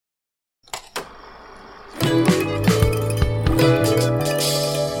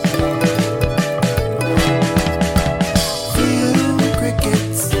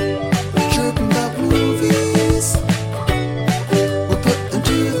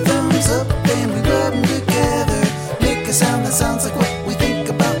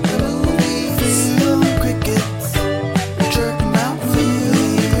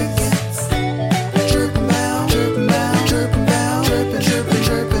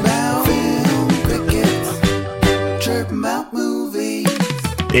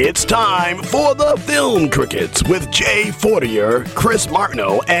It's time for the Film Crickets with Jay Fortier, Chris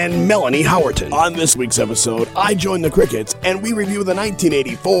Martineau, and Melanie Howerton. On this week's episode, I join the Crickets and we review the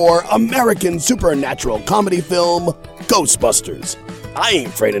 1984 American supernatural comedy film, Ghostbusters. I ain't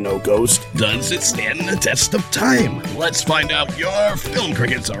afraid of no ghost. Does it stand the test of time? Let's find out. Your Film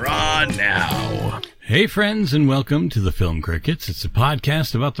Crickets are on now. Hey friends, and welcome to the Film Crickets. It's a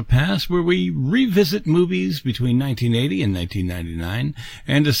podcast about the past where we revisit movies between 1980 and 1999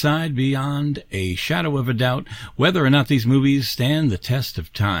 and decide beyond a shadow of a doubt whether or not these movies stand the test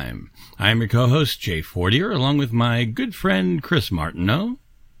of time. I'm your co-host, Jay Fortier, along with my good friend, Chris Martineau.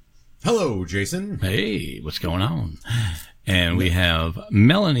 Hello, Jason. Hey, what's going on? And we have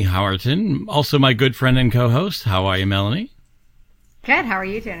Melanie Howerton, also my good friend and co-host. How are you, Melanie? Good. How are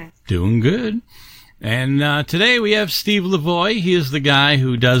you doing? Doing good. And today we have Steve Lavoie. He is the guy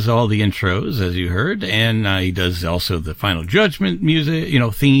who does all the intros, as you heard, and he does also the Final Judgment music,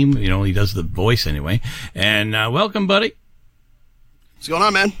 theme. He does the voice anyway. And welcome, buddy. What's going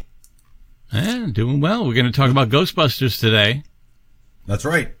on, man? Yeah, doing well. We're going to talk about Ghostbusters today. That's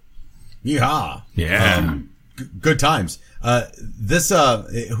right. Yeehaw. Yeah. Good times.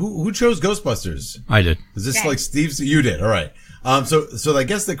 Who chose Ghostbusters? I did. Is this like Steve's? You did. All right. So I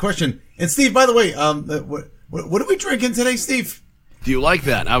guess the question, and Steve, by the way, what are we drinking today, Steve? Do you like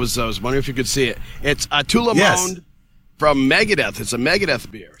that? I was wondering if you could see it. It's a Toulamond from Megadeth. It's a Megadeth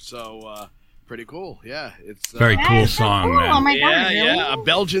beer. So, pretty cool. Yeah. It's very cool song, cool. man. Oh my God, really? Yeah, a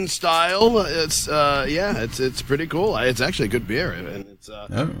Belgian style. It's pretty cool. It's actually a good beer. And it's,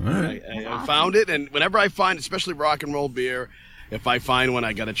 I found it, and whenever I find, especially rock and roll beer, if I find one,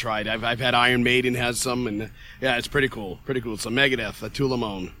 I gotta try it. I've had Iron Maiden has some, and yeah, it's pretty cool. Pretty cool. It's a Megadeth, a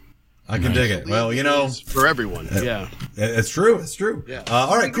Toulamond. I can dig it. Well, for everyone. Yeah, it's true. It's true. Yeah.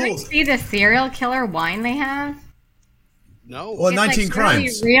 All right, cool. Did you see the serial killer wine they have? No. Well, It's 19 like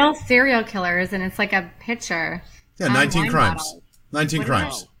crimes. really real serial killers, and it's like a picture. Yeah, on 19 wine crimes. bottles. 19 What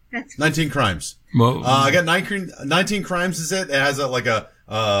crimes. is That's 19 crimes. Well, I got 19 crimes. Is it? It has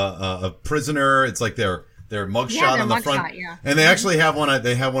a prisoner. It's like their mugshot their on the mugshot, front, yeah. and they actually have one.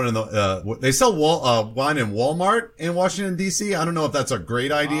 They have one in the. They sell wine in Walmart in Washington D.C. I don't know if that's a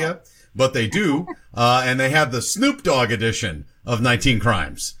great idea, but they do. And they have the Snoop Dogg edition of 19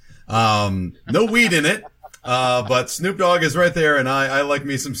 Crimes. No weed in it, but Snoop Dogg is right there, and I like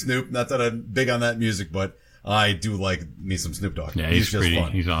me some Snoop. Not that I'm big on that music, but I do like me some Snoop Dogg. yeah, he's just pretty.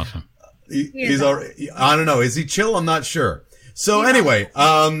 fun. He's awesome. He's already, I don't know. Is he chill? I'm not sure. So anyway,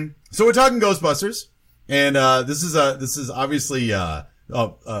 so we're talking Ghostbusters, and this is obviously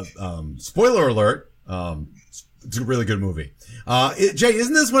spoiler alert. It's a really good movie. Jay,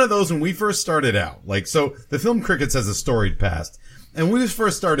 isn't this one of those when we first started out? So the Film Crickets has a storied past, and when we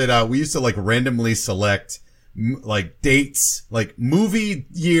first started out, we used to randomly select dates, movie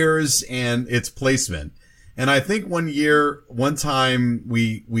years and its placement. And I think one time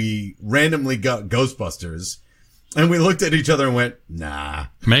we randomly got Ghostbusters, and we looked at each other and went, "Nah,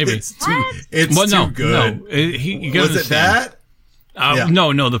 Maybe it's too good." No, you gotta Was it that? Yeah.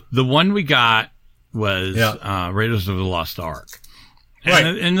 No. The one we got was Raiders of the Lost Ark,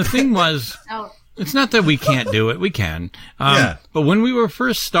 and the thing was, Oh, it's not that we can't do it; we can. But when we were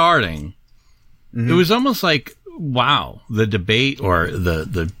first starting, it was almost like, wow, the debate or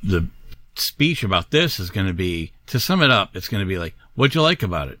the speech about this is going to be, to sum it up, it's going to be like, what'd you like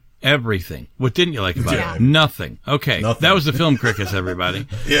about it? Everything. What didn't you like about it? Nothing. Okay. Nothing. That was the Film Crickets, everybody.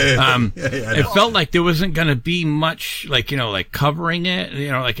 It felt like there wasn't going to be much, covering it,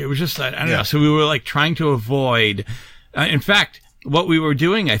 it was just, I don't know. So we were trying to avoid, in fact, what we were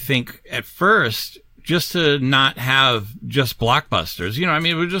doing, I think, at first, just to not have just blockbusters,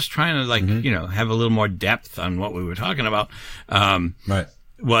 we were just trying to have a little more depth on what we were talking about. Right.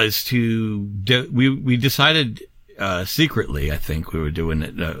 Was to we decided secretly. I think we were doing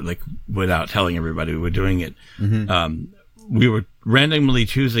it without telling everybody we were doing it. We were randomly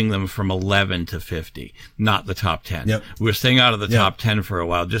choosing them from 11 to 50, not the top 10. Yep. We were staying out of the top 10 for a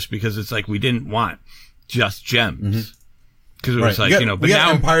while, just because it's we didn't want just gems, because it was we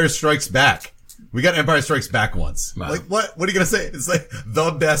got Empire Strikes Back. We got Empire Strikes Back once. Wow. What are you going to say? It's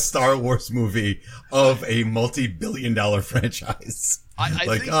the best Star Wars movie of a multi-billion-dollar franchise. I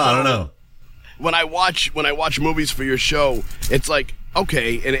think I don't know. When I watch movies for your show, it's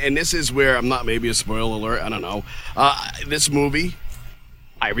okay, and this is where I'm not, maybe a spoiler alert, I don't know. This movie,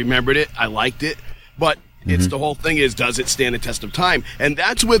 I remembered it, I liked it, but it's the whole thing is, does it stand the test of time? And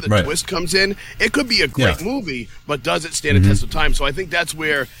that's where the twist comes in. It could be a great movie, but does it stand the test of time? So I think that's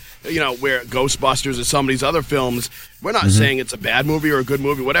where where Ghostbusters or some of these other films, we're not saying it's a bad movie or a good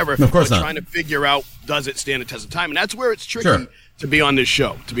movie, whatever. No, of course we're not. trying to figure out, does it stand the test of time? And that's where it's tricky to be on this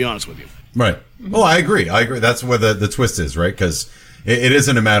show, to be honest with you. Right. Oh, I agree. That's where the twist is, right? Because it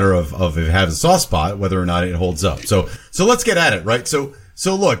isn't a matter of if it has a soft spot, whether or not it holds up. So let's get at it, right? So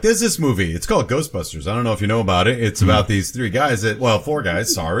look, there's this movie. It's called Ghostbusters. I don't know if you know about it. It's about these four guys, that,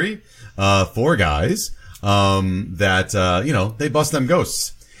 they bust them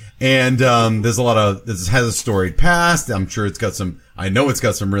ghosts. And, this has a storied past. I'm sure I know it's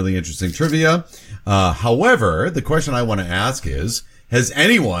got some really interesting trivia. However, the question I want to ask is, has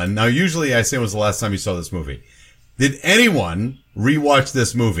anyone, now usually I say when was the last time you saw this movie? Did anyone rewatch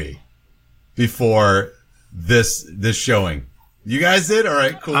this movie before this showing? You guys did? All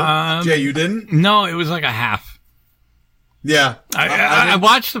right, cool. Jay, you didn't? No, it was like a half. Yeah. I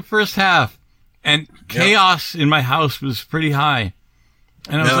watched the first half, and chaos in my house was pretty high.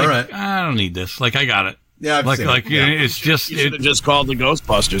 And I was like, I don't need this. Like, I got it. Yeah, I've seen it. It's just... You should have just called the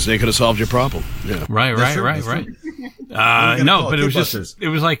Ghostbusters. They could have solved your problem. Yeah. Right. No, but it was just... It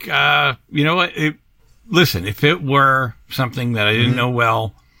was like, you know what? Listen, if it were something that I didn't know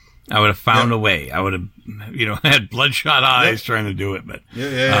well, I would have found a way. I would have, had bloodshot eyes trying to do it. But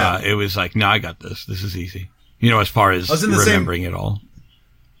it was like, no, I got this. This is easy. As far as remembering it all.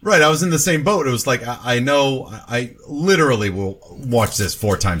 Right, I was in the same boat. It was like, I know, I literally will watch this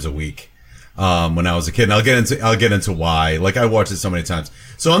 4 times a week. When I was a kid, and I'll get into why. Like, I watched it so many times.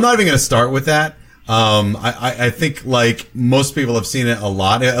 So I'm not even going to start with that. I think like most people have seen it a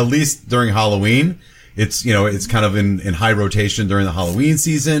lot, at least during Halloween. It's kind of in high rotation during the Halloween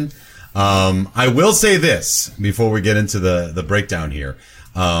season. I will say this before we get into the breakdown here.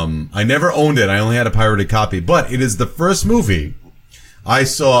 I never owned it. I only had a pirated copy, but it is the first movie I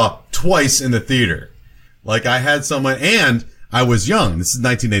saw twice in the theater. Like, I had someone, and I was young. This is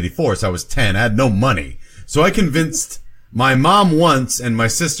 1984, so I was 10. I had no money. So I convinced my mom once and my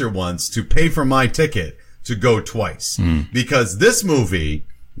sister once to pay for my ticket to go twice. Because this movie,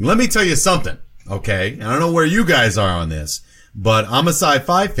 let me tell you something, okay? I don't know where you guys are on this, but I'm a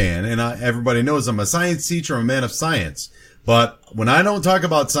sci-fi fan, and everybody knows I'm a science teacher. I'm a man of science. But when I don't talk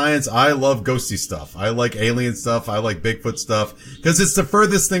about science, I love ghosty stuff. I like alien stuff. I like Bigfoot stuff, because it's the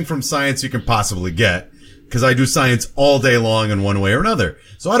furthest thing from science you can possibly get. Because I do science all day long in one way or another.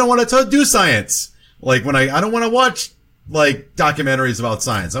 So I don't want to do science. Like, I don't want to watch, like, documentaries about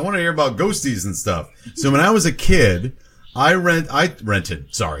science. I want to hear about ghosties and stuff. So when I was a kid, I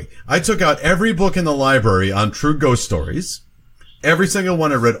took out every book in the library on true ghost stories. Every single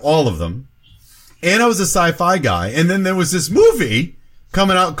one. I read all of them. And I was a sci-fi guy. And then there was this movie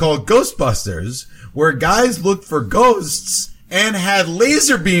coming out called Ghostbusters, where guys looked for ghosts and had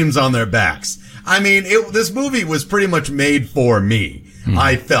laser beams on their backs. I mean, this movie was pretty much made for me.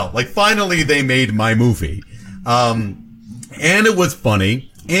 I felt like finally they made my movie. And it was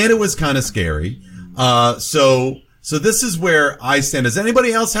funny, and it was kind of scary. So this is where I stand. Does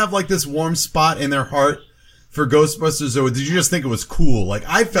anybody else have like this warm spot in their heart for Ghostbusters, or did you just think it was cool? Like,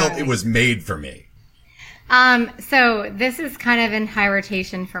 I felt it was made for me. So this is kind of in high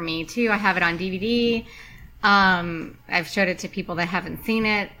rotation for me too. I have it on DVD. I've showed it to people that haven't seen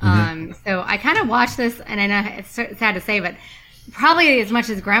it. So I kind of watched this, and I know it's sad to say, but probably as much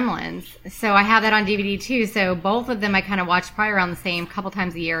as Gremlins. So I have that on DVD too. So both of them I kind of watch probably around the same couple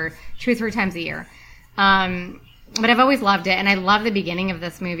times a year, 2 or 3 times a year. But I've always loved it, and I love the beginning of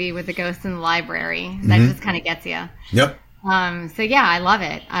this movie with the ghost in the library. That just kind of gets you. Yep. So yeah, I love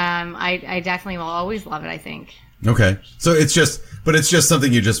it. I definitely will always love it, I think. Okay. So it's just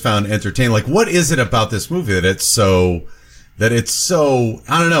something you just found entertaining. Like, what is it about this movie that it's so,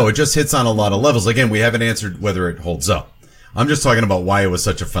 I don't know, it just hits on a lot of levels. Again, we haven't answered whether it holds up. I'm just talking about why it was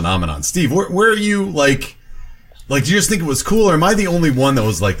such a phenomenon. Steve, where are you, like, do you just think it was cool, or am I the only one that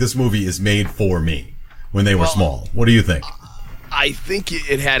was like, this movie is made for me when they were small? What do you think? I think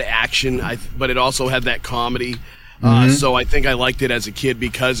it had action, but it also had that comedy. So I think I liked it as a kid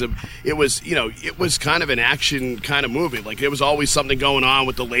because it was kind of an action kind of movie. Like, there was always something going on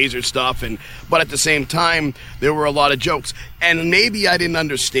with the laser stuff, but at the same time, there were a lot of jokes. And maybe I didn't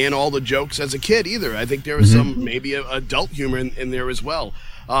understand all the jokes as a kid either. I think there was some maybe adult humor in there as well.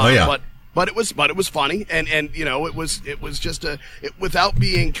 But it was funny, and it was just without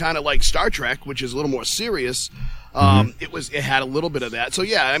being kind of like Star Trek, which is a little more serious. It had a little bit of that. So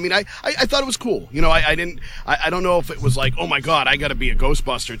yeah, I mean, I thought it was cool. I don't know if it was like, oh my God, I got to be a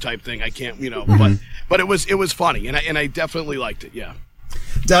Ghostbuster type thing. I can't, but it was funny, and I definitely liked it. Yeah.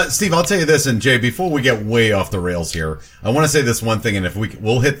 Steve, I'll tell you this, and Jay, before we get way off the rails here, I want to say this one thing, and if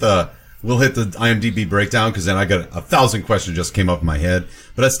we'll hit the we'll hit the IMDb breakdown because then I got 1,000 questions just came up in my head.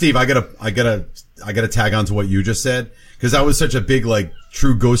 But Steve, I gotta tag on to what you just said because I was such a big like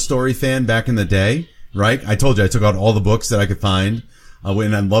true ghost story fan back in the day, right? I told you I took out all the books that I could find,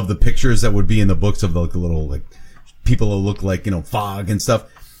 and I loved the pictures that would be in the books of the little like people who look like fog and stuff.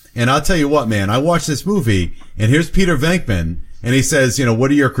 And I'll tell you what, man, I watched this movie and here's Peter Venkman. And he says, what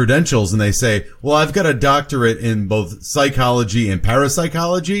are your credentials? And they say, well, I've got a doctorate in both psychology and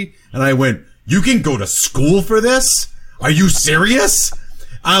parapsychology. And I went, you can go to school for this? Are you serious?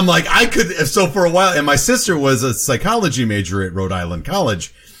 I'm like, so for a while, and my sister was a psychology major at Rhode Island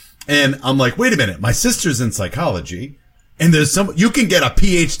College. And I'm like, wait a minute, my sister's in psychology. And you can get a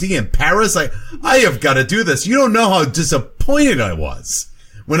PhD in parapsych. I have got to do this. You don't know how disappointed I was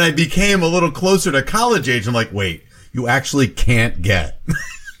when I became a little closer to college age. I'm like, wait. You actually can't get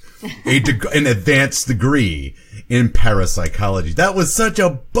an advanced degree in parapsychology. That was such a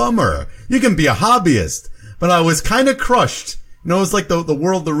bummer. You can be a hobbyist, but I was kind of crushed. It was like the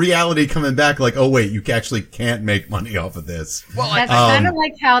world, the reality coming back like, oh wait, you actually can't make money off of this. Well, that's kind of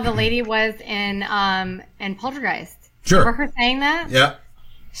like how the lady was in Poltergeist. Sure. Remember her saying that? Yeah.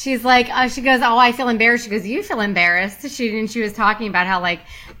 She's like, she goes, oh, I feel embarrassed. She goes, you feel embarrassed. She was talking about how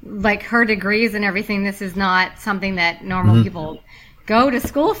like her degrees and everything, this is not something that normal people go to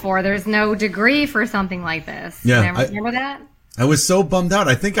school for. There's no degree for something like this. Yeah. Remember that? I was so bummed out.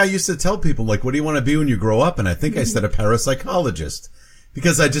 I think I used to tell people, like, what do you want to be when you grow up? And I think I said a parapsychologist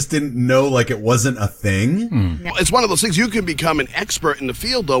because I just didn't know, like, it wasn't a thing. Well, it's one of those things you can become an expert in the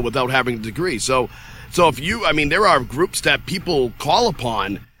field, though, without having a degree. So if there are groups that people call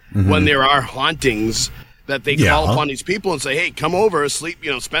upon when there are hauntings that they call upon these people and say, hey, come over, sleep,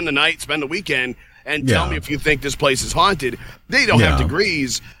 spend the night, spend the weekend, and tell me if you think this place is haunted. They don't have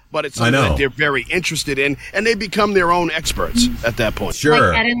degrees, but it's something that they're very interested in, and they become their own experts at that point.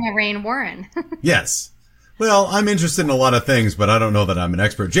 Sure. Like Ed and Lorraine Warren. Yes. Well, I'm interested in a lot of things, but I don't know that I'm an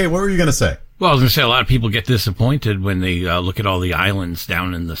expert. Jay, what were you going to say? Well, I was going to say a lot of people get disappointed when they look at all the islands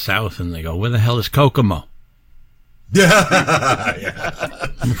down in the south and they go, where the hell is Kokomo? Yeah.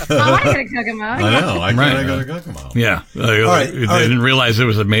 Oh, I go to Kokomo. I know. I go to Kokomo. Yeah. All right. They didn't realize it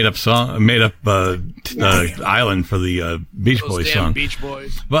was a made-up island for the Beach Boys song. Beach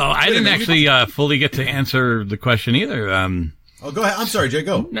Boys. Well, I didn't actually fully get to answer the question either. Go ahead. I'm sorry, Jay.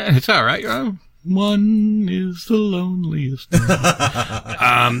 Go. It's all right. One is the loneliest.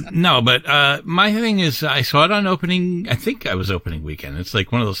 No, but my thing is, I saw it on opening. I think I was opening weekend. It's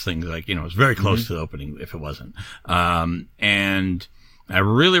like one of those things, like it's very close to the opening if it wasn't. And I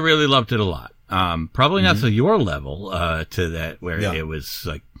really, really loved it a lot. Probably not to your level, to that where it was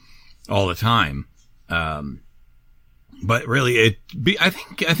like all the time. But really, I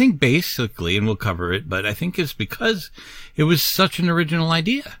think basically, and we'll cover it, but I think it's because it was such an original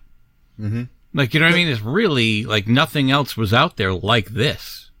idea. Mm-hmm. Like, you know what I mean? It's really like nothing else was out there like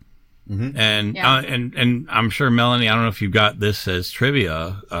this. Mm-hmm. And, and I'm sure, Melanie, I don't know if you got this as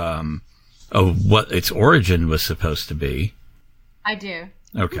trivia, of what its origin was supposed to be. I do.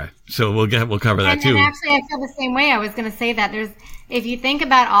 Okay. So we'll cover that too. And actually, I feel the same way. I was going to say that if you think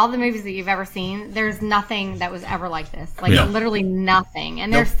about all the movies that you've ever seen, there's nothing that was ever like this. Like literally nothing.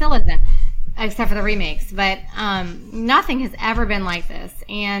 And there still isn't, except for the remakes. But, nothing has ever been like this.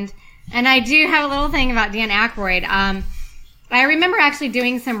 And I do have a little thing about Dan Aykroyd. I remember actually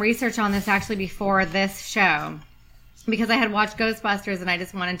doing some research on this actually before this show because I had watched Ghostbusters and I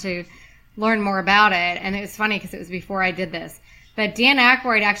just wanted to learn more about it. And it was funny because it was before I did this. But Dan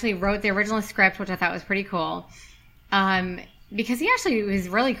Aykroyd actually wrote the original script, which I thought was pretty cool. Because he actually was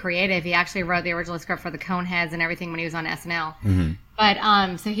really creative. He actually wrote the original script for the Coneheads and everything when he was on SNL. Mm-hmm.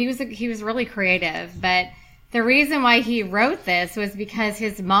 But so he was really creative. But the reason why he wrote this was because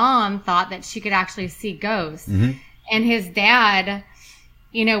his mom thought that she could actually see ghosts. Mm-hmm. And his dad,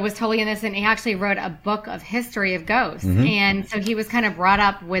 was totally innocent. He actually wrote a book of history of ghosts. Mm-hmm. And so he was kind of brought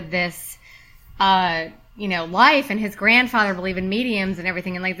up with this, life. And his grandfather believed in mediums and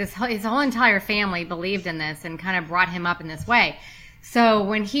everything. And like his whole entire family believed in this and kind of brought him up in this way. So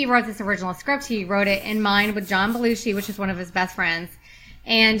when he wrote this original script, he wrote it in mind with John Belushi, which is one of his best friends.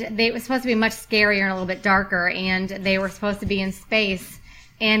 And it was supposed to be much scarier and a little bit darker. And they were supposed to be in space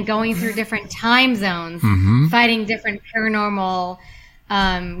and going through different time zones, fighting different paranormal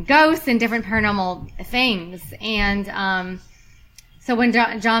ghosts and different paranormal things. And so when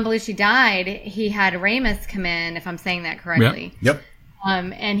John Belushi died, he had Ramis come in, if I'm saying that correctly. Yep.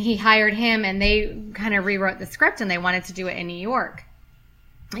 And he hired him, and they kind of rewrote the script, and they wanted to do it in New York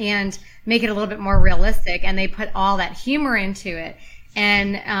and make it a little bit more realistic. And they put all that humor into it.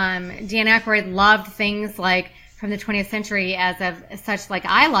 And Dan Aykroyd loved things like from the 20th century as of such, like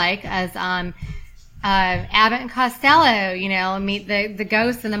I like, as Abbott and Costello, you know, meet the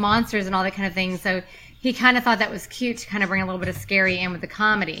ghosts and the monsters and all that kind of thing. So he kind of thought that was cute to kind of bring a little bit of scary in with the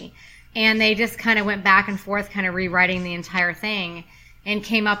comedy. And they just kind of went back and forth, kind of rewriting the entire thing, and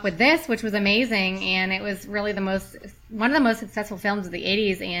came up with this, which was amazing. And it was really one of the most successful films of the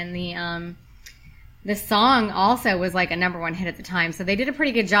 80s. And the song also was like a #1 hit at the time. So they did a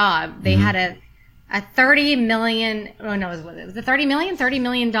pretty good job. They had a $30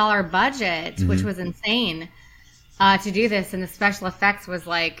 million budget, which was insane to do this. And the special effects was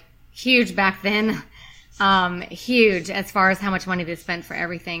like huge back then. Huge as far as how much money they spent for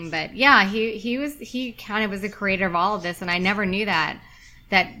everything. But yeah, he kind of was the creator of all of this, and I never knew that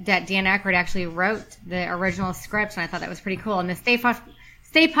Dan Aykroyd actually wrote the original script, and I thought that was pretty cool. And the Stay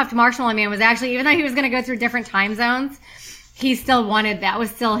Puft Marshmallow Man was actually, even though he was going to go through different time zones, he still wanted, that was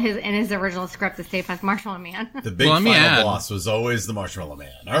still his original script, the Stay Puft Marshmallow Man. The big final boss was always the Marshmallow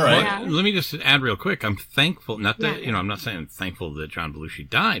Man. All right. Well, let me just add real quick. I'm thankful, I'm not saying I'm thankful that John Belushi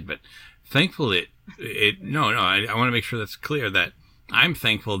died, but thankful I want to make sure that's clear, that I'm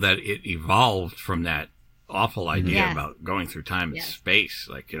thankful that it evolved from that awful idea about going through time and space.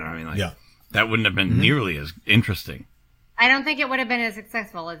 Like, you know what I mean? Like, that wouldn't have been nearly as interesting. I don't think it would have been as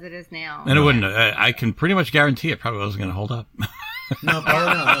successful as it is now. And it wouldn't. I can pretty much guarantee it probably wasn't going to hold up. No,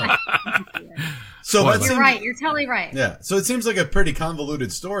 probably not. No. So you're right. You're totally right. Yeah. So it seems like a pretty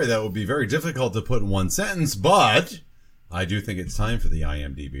convoluted story that would be very difficult to put in one sentence, but I do think it's time for the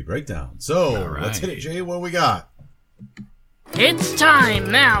IMDb breakdown. So let's hit it, Jay. What do we got? It's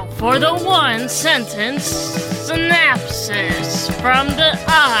time now for the one-sentence synopsis from the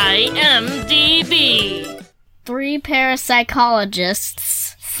IMDb. 3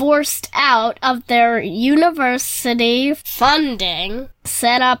 parapsychologists forced out of their university funding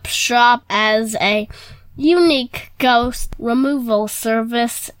set up shop as a unique ghost removal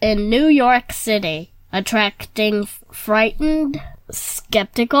service in New York City, attracting frightened,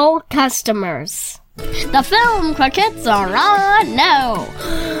 skeptical customers. The film crickets are on now.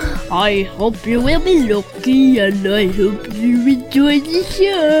 I hope you will be lucky, and I hope you enjoy the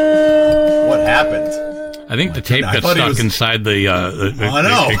show. What happened? I think the tape got stuck inside the. I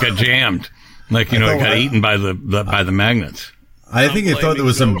know. It got jammed, like, you know, it got eaten by the magnets. I think it thought there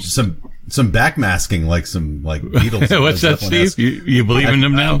was some backmasking, like some Beatles. What's that, Steve? You believe in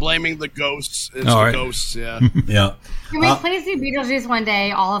them now? I'm blaming the ghosts. It's the ghosts, yeah. Yeah. Can we please do Beetlejuice one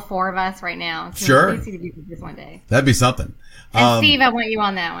day, all 4 of us right now? Sure. Please do Beetlejuice one day. That'd be something. And Steve, I want you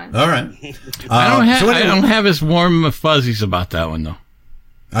on that one. All right. I don't have as warm fuzzies about that one, though.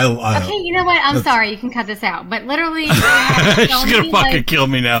 Okay, you know what? I'm sorry. You can cut this out. But literally, she's gonna fucking kill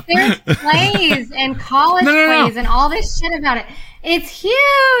me now. There's plays and college plays and all this shit about it. It's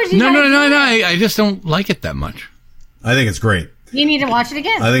huge. No. I just don't like it that much. I think it's great. You need to watch it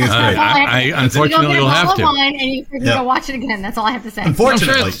again. I think it's great. I unfortunately will have to. And you go watch it again. That's all I have to say.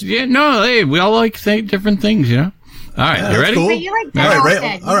 Unfortunately, hey, we all like different things, you know. All right, you ready? Cool. You like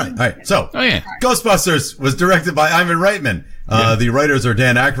all right. So, Ghostbusters was directed by Ivan Reitman. The writers are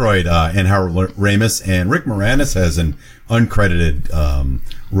Dan Aykroyd and Harold Ramis, and Rick Moranis has an uncredited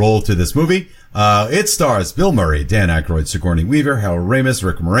role to this movie. It stars Bill Murray, Dan Aykroyd, Sigourney Weaver, Harold Ramis,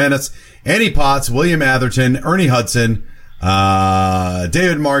 Rick Moranis, Annie Potts, William Atherton, Ernie Hudson,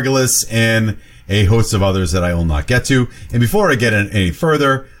 David Margulis, and a host of others that I will not get to. And before I get any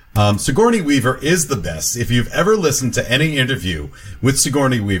further, Sigourney Weaver is the best. If you've ever listened to any interview with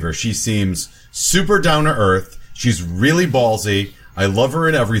Sigourney Weaver, she seems super down to earth. She's really ballsy. I love her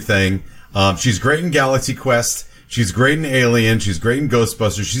in everything. She's great in Galaxy Quest. She's great in Alien. She's great in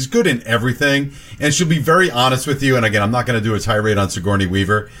Ghostbusters. She's good in everything. And she'll be very honest with you. And again, I'm not going to do a tirade on Sigourney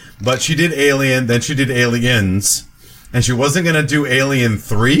Weaver, but she did Alien, then she did Aliens, and she wasn't going to do Alien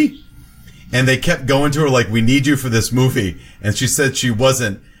 3. And they kept going to her like, we need you for this movie. And she said she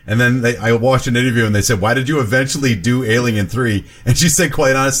wasn't. And then I watched an interview and they said, why did you eventually do Alien 3? And she said,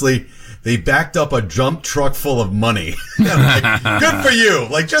 quite honestly, they backed up a dump truck full of money. Like, good for you.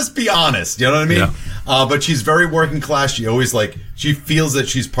 Like, just be honest. You know what I mean? Yeah. But she's very working class. She always she feels that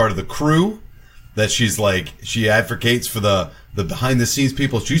she's part of the crew, that she advocates for the behind the scenes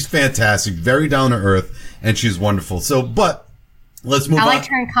people. She's fantastic, very down to earth, and she's wonderful. So, but let's move on. I liked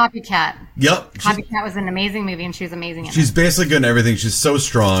her in Copycat. Yep. Copycat was an amazing movie, and she was amazing in it. She's basically good in everything. She's so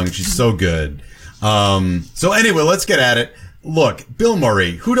strong. She's so good. So anyway, let's get at it. Look, Bill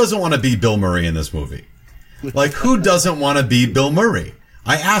Murray. Who doesn't want to be Bill Murray in this movie? Like, who doesn't want to be Bill Murray?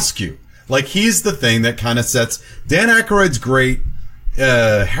 I ask you. Like, he's the thing that kind of sets... Dan Aykroyd's great.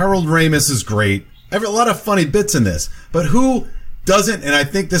 Harold Ramis is great. A lot of funny bits in this. But who doesn't... And I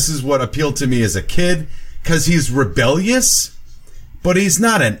think this is what appealed to me as a kid. because he's rebellious, but he's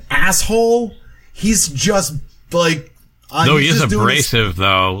not an asshole. He's just like... no, he is abrasive,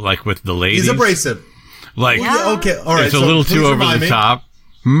 though, like with the ladies. He's abrasive. Like, okay, all right. It's a little too over the top.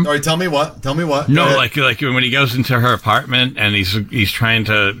 All right, tell me what. No, like when he goes into her apartment and he's trying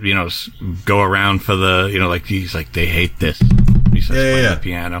to, go around for the, like he's like, they hate this. He starts playing the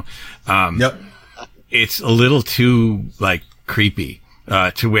piano. Yep. It's a little too like creepy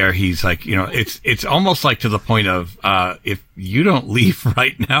to where he's like, it's almost like to the point of if you don't leave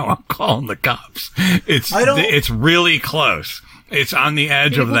right now, I'm calling the cops. It's really close. It's on the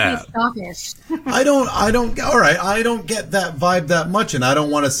edge of that. I don't, all right. I don't get that vibe that much. And I don't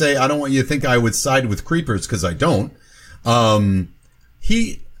want you to think I would side with creepers because I don't.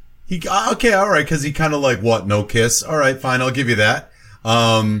 Okay, all right. Cause he kind of like, what? No kiss. All right, fine. I'll give you that.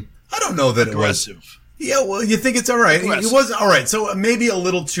 I don't know that aggressive. It was. Yeah. Well, you think it's all right. It was all right. So maybe a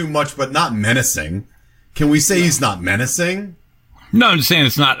little too much, but not menacing. Can we say he's not menacing? No, I'm just saying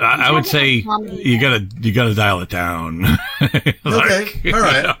it's not. I would say you gotta dial it down. Okay, all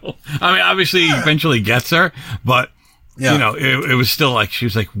right. I mean, obviously, he eventually gets her, but it was still like she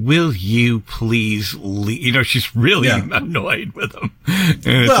was like, "Will you please leave?" She's really annoyed with him.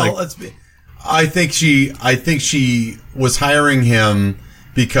 Well, I think she was hiring him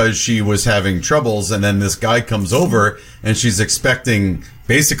because she was having troubles, and then this guy comes over, and she's expecting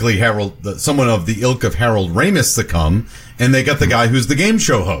basically someone of the ilk of Harold Ramis to come, and they got the guy who's the game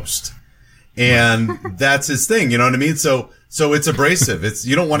show host, and that's his thing. You know what I mean? So it's abrasive.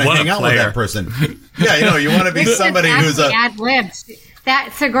 You don't want to hang out with that person. Yeah, you want to be somebody who's ad-libbed.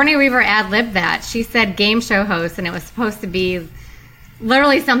 That Sigourney Weaver ad-libbed that. She said game show host, and it was supposed to be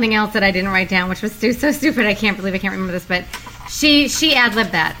literally something else that I didn't write down, which was so stupid. I can't believe I can't remember this, but she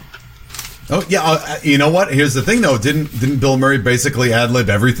ad-libbed that. Oh yeah, you know what? Here's the thing, though. Didn't Bill Murray basically ad-lib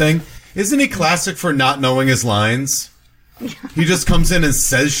everything? Isn't he classic for not knowing his lines? He just comes in and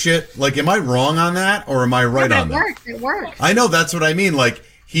says shit. Like, am I wrong on that, or am I right on that? It works. I know, that's what I mean. Like,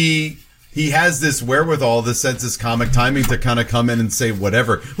 he has this wherewithal, this sense, this comic timing to kind of come in and say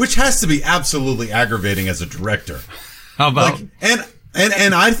whatever, which has to be absolutely aggravating as a director. How about? Like,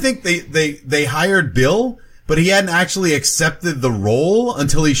 and I think they hired Bill, but he hadn't actually accepted the role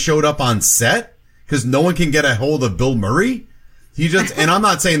until he showed up on set, because no one can get a hold of Bill Murray. And I'm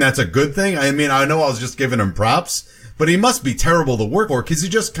not saying that's a good thing. I mean, I know I was just giving him props, but he must be terrible to work for, because he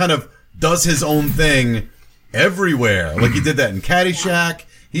just kind of does his own thing everywhere. Like, he did that in Caddyshack.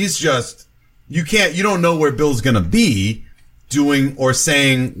 He's just, you don't know where Bill's going to be doing or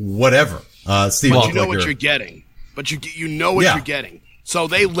saying whatever. Steve, but you know what you're getting. But you know what you're getting. So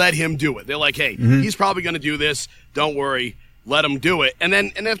they let him do it. They're like, hey, he's probably going to do this. Don't worry. Let him do it. And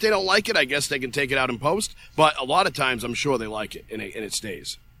if they don't like it, I guess they can take it out in post. But a lot of times, I'm sure they like it, and it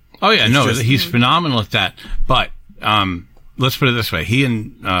stays. Oh, yeah. He's phenomenal at that. But let's put it this way. He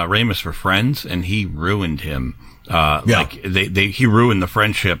and Ramis were friends, and he ruined him. Like, he ruined the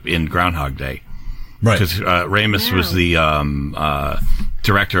friendship in Groundhog Day. Right. Because Ramis was the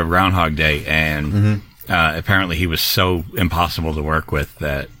director of Groundhog Day, and... apparently he was so impossible to work with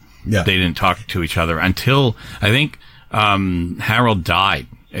that they didn't talk to each other until, I think, Harold died,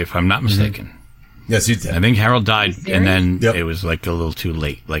 if I'm not mistaken. Yes, he did. I think Harold died, and then it was like a little too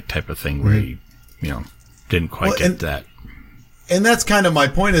late, like type of thing where he, didn't quite get that. And that's kind of my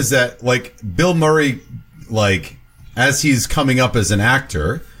point, is that, like, Bill Murray, like, as he's coming up as an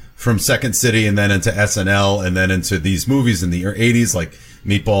actor from Second City and then into SNL and then into these movies in the 80s, like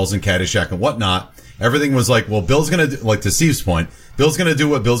Meatballs and Caddyshack and whatnot, everything was like, well, Bill's going to do, like to Steve's point, Bill's going to do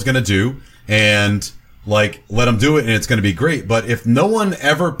what Bill's going to do, and like, let him do it, and it's going to be great. But if no one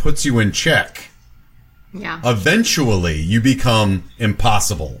ever puts you in check, eventually you become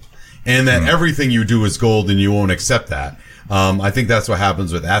impossible, and that everything you do is gold, and you won't accept that. I think that's what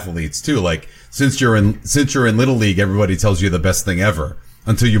happens with athletes too. Like, since you're in Little League, everybody tells you the best thing ever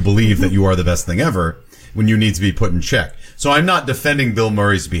until you believe that you are the best thing ever, when you need to be put in check. So I'm not defending Bill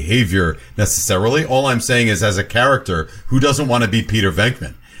Murray's behavior necessarily. All I'm saying is, as a character who doesn't want to be Peter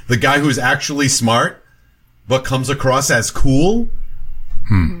Venkman, the guy who's actually smart but comes across as cool.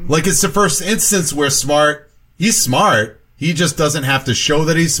 Like, it's the first instance where he's smart. He just doesn't have to show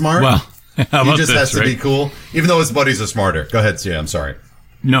that he's smart. Well, he just has to be cool, even though his buddies are smarter. Go ahead, I'm sorry.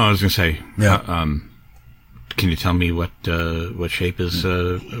 No, I was going to say, can you tell me what shape is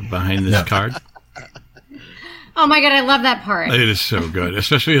behind this card? Oh my God, I love that part. It is so good,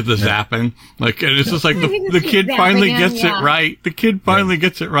 especially with the zapping. Like, and it's just like the kid finally gets it right. The kid finally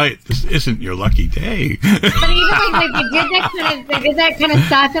gets it right. This isn't your lucky day. But even like they did that kind of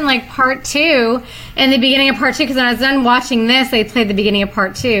stuff in like part 2, in the beginning of part 2. Because when I was done watching this, they played the beginning of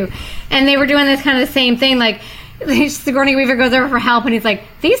part 2, and they were doing this kind of the same thing. Like, Sigourney Weaver goes over for help, and he's like,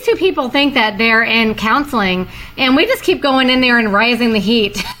 these two people think that they're in counseling, and we just keep going in there and rising the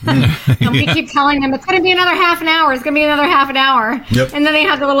heat. And we keep telling them, it's going to be another half an hour. It's going to be another half an hour. Yep. And then they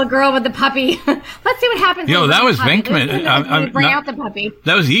have the little girl with the puppy. Let's see what happens. Yo, that was Venkman. Bring out the puppy.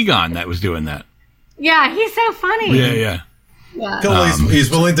 That was Egon that was doing that. Yeah, he's so funny. Yeah. He's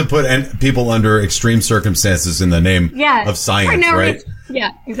willing to put people under extreme circumstances in the name of science, right?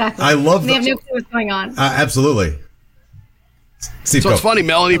 Yeah, exactly. I love They have no clue what's going on. Absolutely. Steve, so it's funny,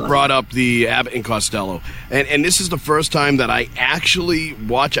 Melanie brought up the Abbott and Costello, and this is the first time that I actually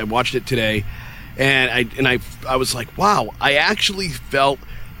watched. I watched it today, and I was like, wow, I actually felt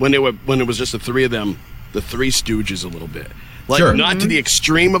when it was just the three of them, the Three Stooges a little bit. Like, sure. Not to the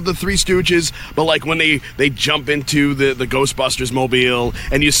extreme of the Three Stooges, but like when they jump into the Ghostbusters mobile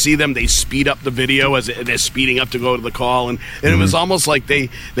and you see them, they speed up the video as they're speeding up to go to the call. And it was almost like they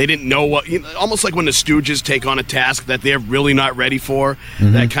didn't know what, almost like when the Stooges take on a task that they're really not ready for,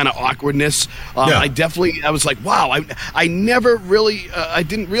 that kind of awkwardness. I was like, wow, I never really, I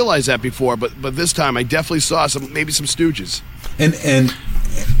didn't realize that before, but this time I definitely saw maybe some Stooges. And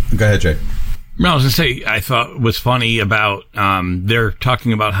go ahead, Jay. No, I was going to say, I thought was funny about, they're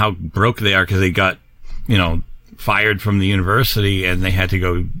talking about how broke they are because they got, fired from the university and they had to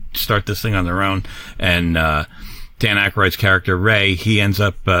go start this thing on their own. And Dan Aykroyd's character, Ray, he ends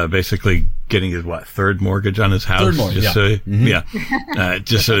up basically getting his, third mortgage on his house? Just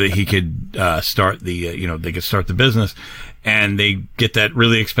so that he could start they could start the business. And they get that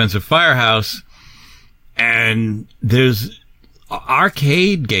really expensive firehouse. And there's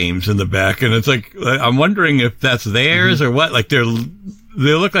arcade games in the back, and it's like, I'm wondering if that's theirs or what. Like, they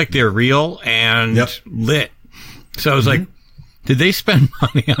look like they're real and lit. So I was like, did they spend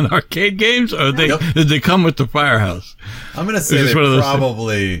money on arcade games, or did they come with the firehouse? I'm going to say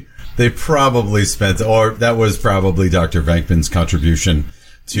they probably spent, or that was probably Dr. Venkman's contribution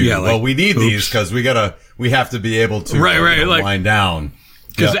to. We need these because we have to be able to wind down.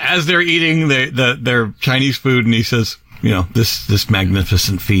 Because as they're eating their Chinese food, and he says, this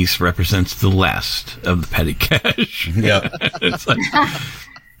magnificent feast represents the last of the petty cash. Yeah. It's like,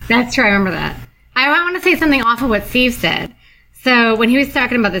 that's true. I remember that. I want to say something off of what Steve said. So when he was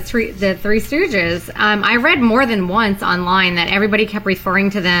talking about the Three Stooges, I read more than once online that everybody kept referring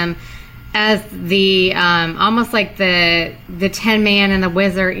to them as the almost like the Tin Man and the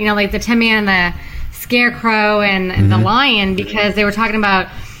Wizard, like the Tin Man and the Scarecrow and the Lion, because they were talking about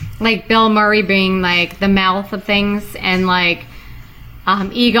like Bill Murray being like the mouth of things, and like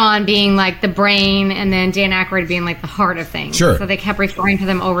Egon being like the brain, and then Dan Aykroyd being like the heart of things. Sure. So they kept referring to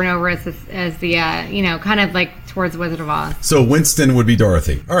them over and over as the kind of like towards Wizard of Oz. So Winston would be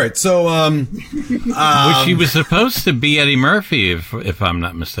Dorothy. All right. So which he was supposed to be Eddie Murphy, if I'm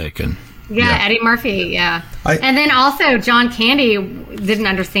not mistaken. Yeah, Eddie Murphy. Yeah. And then also John Candy didn't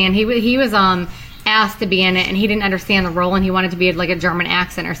understand. He was asked to be in it, and he didn't understand the role, and he wanted to be like a German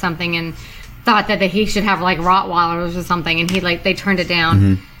accent or something, and thought that he should have like Rottweilers or something, and they turned it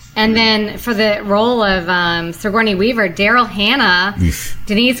down. And then for the role of Sigourney Weaver, Daryl Hannah,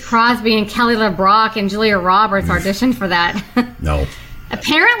 Denise Crosby, and Kelly LeBrock and Julia Roberts auditioned for that. No.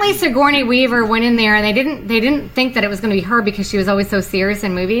 Apparently Sigourney Weaver went in there, and they didn't think that it was going to be her because she was always so serious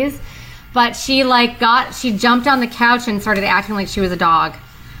in movies, but she jumped on the couch and started acting like she was a dog.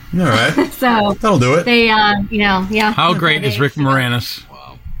 All right. So that'll do it. They, How great is Rick Moranis?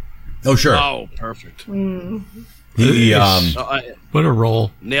 Wow. Oh, sure. Oh, perfect. He what a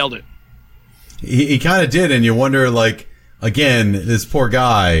role. Nailed it. He kind of did, and you wonder, like, again, this poor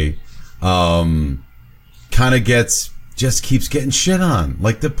guy, kind of just keeps getting shit on.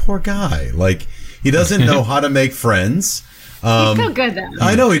 Like, the poor guy. Like, he doesn't know how to make friends. He's so good, though.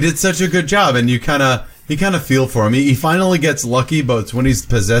 I know, he did such a good job, and you kind of feel for him. He finally gets lucky, but it's when he's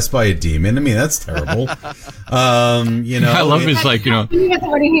possessed by a demon. I mean, that's terrible. I love his, like,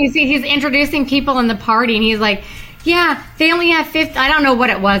 He's introducing people in the party, and he's like, yeah, they only have 50. I don't know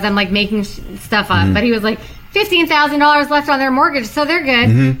what it was. I'm like making stuff up, but he was like $15,000 left on their mortgage, so they're good.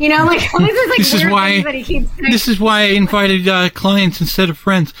 Mm-hmm. You know, like this is weird things that he keeps saying. This is why I invited clients instead of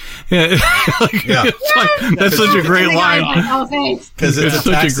friends. That's such a great line. Because it's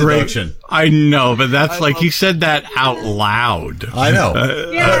a tax deduction. I know, but that's he said that out loud. I know.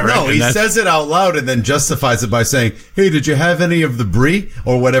 No, he says it out loud and then justifies it by saying, "Hey, did you have any of the brie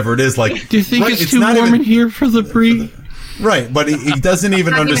or whatever it is?" Like, do you think it's too warm in here for the brie? Right, but he doesn't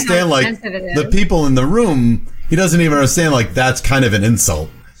even understand, the people in the room, he doesn't even understand, that's kind of an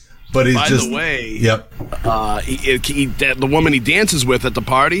insult. But he's By the way, the woman he dances with at the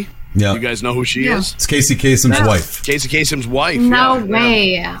party, you guys know who she is? It's Casey Kasem's wife. Casey Kasem's wife. No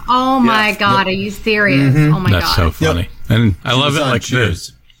way. Yeah. Oh, my God. Are you serious? Mm-hmm. Oh, my God. That's so funny. And I love it like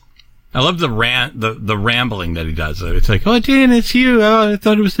this. I love the rambling that he does. It's like, "Oh, Dan, it's you. Oh, I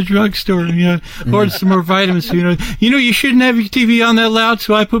thought it was the drugstore. Ordered some more vitamins. You shouldn't have your TV on that loud,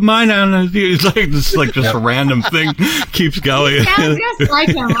 so I put mine on." It's like just a random thing keeps going. Yeah, just like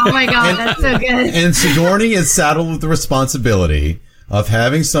him. Oh my God, that's so good. And Sigourney is saddled with the responsibility of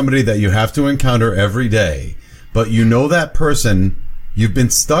having somebody that you have to encounter every day, but that person. You've been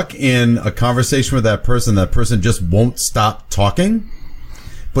stuck in a conversation with that person. That person just won't stop talking.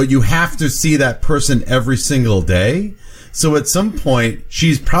 But you have to see that person every single day. So at some point,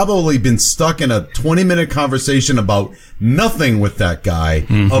 she's probably been stuck in a 20-minute conversation about nothing with that guy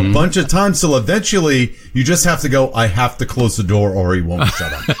a bunch of times. So eventually, you just have to go, "I have to close the door or he won't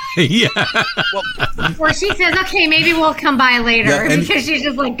shut up." Yeah. Or she says, "Okay, maybe we'll come by later," because she's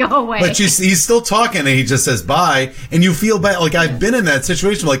just like, "Go away." But he's still talking and he just says bye. And you feel bad. I've been in that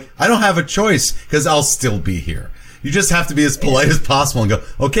situation. I don't have a choice because I'll still be here. You just have to be as polite as possible and go,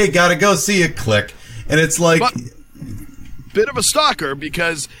 "Okay, gotta go, see you," click. And it's bit of a stalker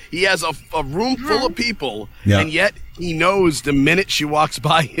because he has a room full of people, and yet he knows the minute she walks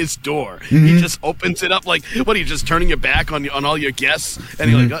by his door, he just opens it up what are you, just turning your back on all your guests? And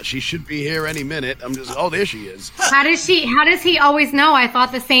you're like, "Oh, she should be here any minute." I'm just, "Oh, there she is." How does he always know? I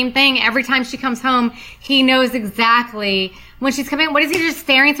thought the same thing. Every time she comes home, he knows exactly when she's coming. What is he, just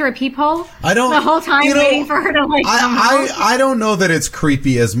staring through a peephole? The whole time waiting for her to come home? I don't know that it's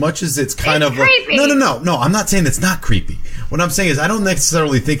creepy as much as it's kind of creepy. No. I'm not saying it's not creepy. What I'm saying is I don't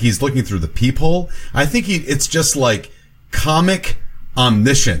necessarily think he's looking through the peephole. I think it's just comic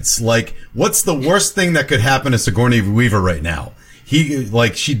omniscience. What's the worst thing that could happen to Sigourney Weaver right now?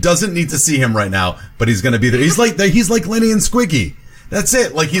 She doesn't need to see him right now, but he's going to be there. He's like Lenny and Squiggy. That's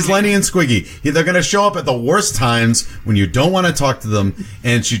it. He's Lenny and Squiggy. They're going to show up at the worst times when you don't want to talk to them,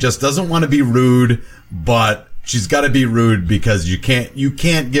 and she just doesn't want to be rude, but she's got to be rude because you can't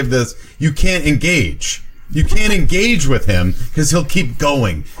engage. You can't engage with him because he'll keep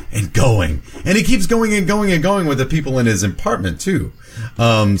going and going. And he keeps going and going and going with the people in his apartment too.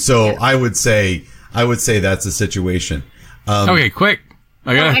 I would say that's a situation. Okay, quick.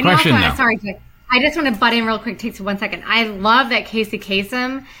 I got a question now. Sorry, Dick. I just want to butt in real quick. Takes 1 second. I love that Casey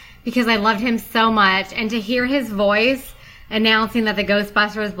Kasem because I loved him so much. And to hear his voice announcing that the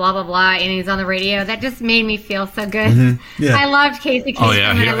Ghostbusters, blah, blah, blah, and he's on the radio, that just made me feel so good. Mm-hmm. Yeah. I loved Casey Kasem. Oh,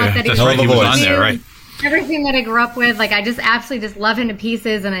 yeah. And I loved that he was on there, right? Everything that I grew up with, I just absolutely just love him to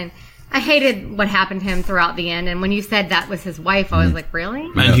pieces. And I hated what happened to him throughout the end. And when you said that was his wife, I was like, really?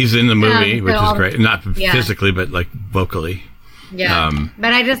 And he's in the movie, which is great. Not physically, but vocally. Yeah,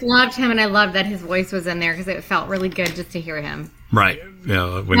 but I just loved him, and I loved that his voice was in there because it felt really good just to hear him. Right.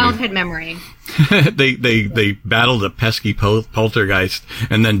 Childhood memory. they battled a pesky poltergeist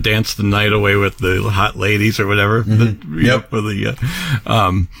and then danced the night away with the hot ladies or whatever. You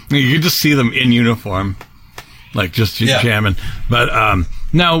could just see them in uniform, just jamming. But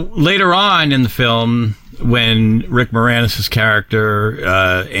now later on in the film, when Rick Moranis' character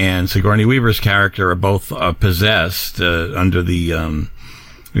and Sigourney Weaver's character are both possessed under the,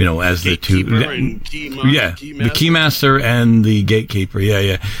 as the two, the Keymaster and the Gatekeeper,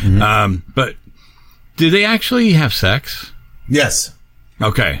 Mm-hmm. But do they actually have sex? Yes.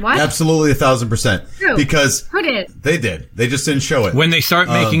 Okay. What? Absolutely, 1,000%. Who? Because who did? They did. They just didn't show it. When they start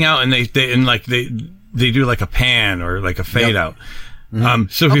making out and they do a pan or a fade out. Mm-hmm.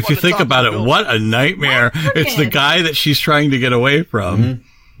 So if you think about it, what a nightmare. It's the guy that she's trying to get away from. Mm-hmm.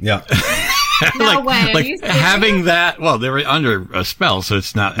 Yeah. No way. Having that, they were under a spell, so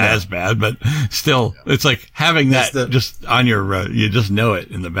it's not as bad, but still, it's having that just on your, you just know it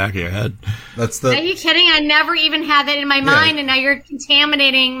in the back of your head. Are you kidding? I never even had that in my mind, and now you're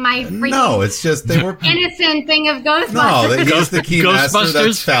contaminating my freaking No, it's just, they were innocent thing of Ghostbusters. No, they used the Keymaster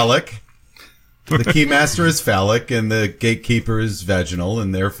that's phallic. The Keymaster is phallic and the Gatekeeper is vaginal,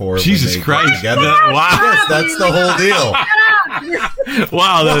 and therefore Jesus when they Christ! Together, wow, yes, that's the whole deal.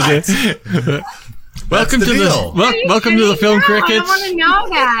 Wow, Welcome to deal. Welcome to the Film Crickets. I want to know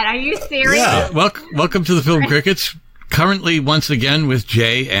that. Are you serious? Yeah. Welcome to the Film Crickets. Currently, once again, with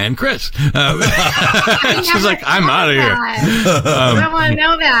Jay and Chris. She's like, I'm out of here. I don't want to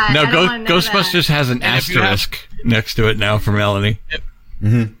know that. No, Ghostbusters has an asterisk next to it now for Melanie.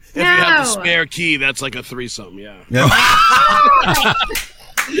 If you have the spare key, that's like a threesome, yeah.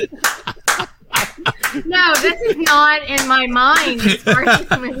 No, this is not in my mind.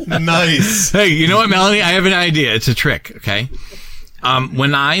 Nice. Hey, you know what, Melanie? I have an idea. It's a trick, okay?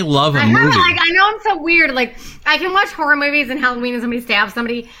 When I love a movie... I know I'm so weird. Like, I can watch horror movies and Halloween and somebody stabs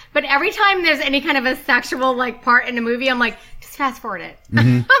somebody, but every time there's any kind of a sexual, like, part in a movie, I'm like, just fast forward it.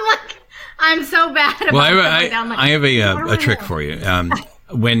 I'm like, I'm so bad about it. I have a trick for you.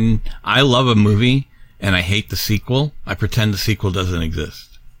 When I love a movie and I hate the sequel, I pretend the sequel doesn't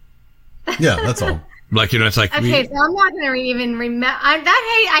exist. Yeah, that's all. Like, it's like... Okay, so I'm not going to even remember... I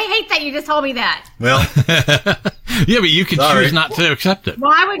hate that you just told me that. Well... Yeah, but you can choose not to accept it.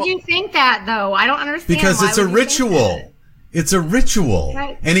 Why would you think that, though? I don't understand. Because it's a ritual. It's a ritual.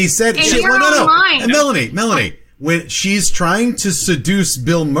 Right. And he said... And Melanie, when she's trying to seduce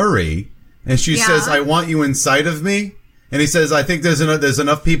Bill Murray, and she says, I want you inside of me... And he says, I think there's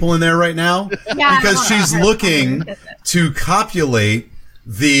enough people in there right now. Because she's looking to copulate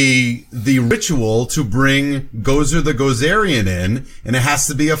the ritual to bring Gozer the Gozerian in, and it has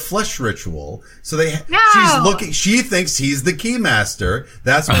to be a flesh ritual. So she thinks he's the keymaster.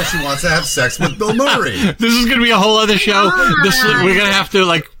 That's why she wants to have sex with Bill Murray. This is going to be a whole other show. We're going to have to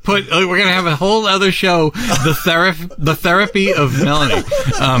we're going to have a whole other show, the therapy of Melanie,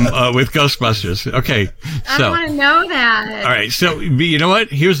 with Ghostbusters. Okay. I don't want to know that. All right. So, you know what?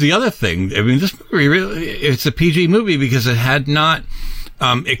 Here's the other thing. I mean, this movie really, it's a PG movie because it had not,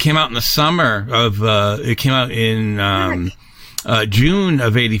 it came out in the summer of, it came out in, June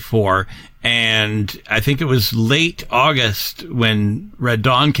of '84. And I think it was late August when Red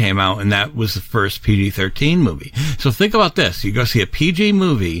Dawn came out, and that was the first PG-13 movie. So think about this. You go see a PG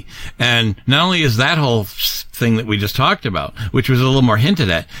movie, and not only is that whole thing that we just talked about, which was a little more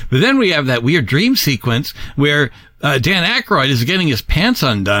hinted at, but then we have that weird dream sequence where Dan Aykroyd is getting his pants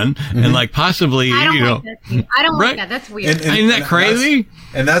undone, and like possibly, I don't like that. That's weird. Isn't that crazy?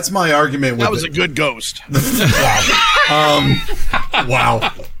 And that's my argument with that was a good ghost.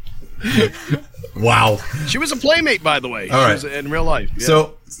 Wow. Wow. She was a playmate, by the way. All right. She was in real life. Yeah.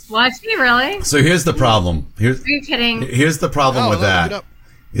 So was she really? So here's the problem. Are you kidding? Here's the problem with that.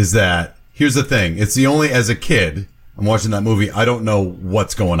 Is that here's the thing. It's the only as a kid, I'm watching that movie, I don't know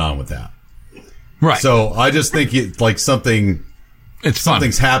what's going on with that. Right. So I just think it's like something's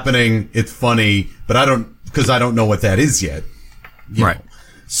happening, it's funny, but I don't know what that is yet. Right. Know.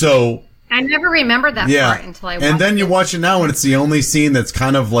 So I never remembered that part until I watched it. And then you watch it now, and it's the only scene that's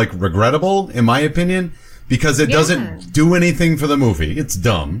kind of like regrettable, in my opinion, because it doesn't do anything for the movie. It's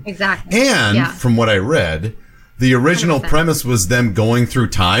dumb. Exactly. And from what I read, the original 100%. Premise was them going through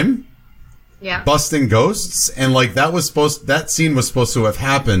time, busting ghosts, and like that scene was supposed to have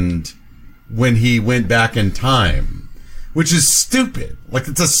happened when he went back in time, which is stupid. Like,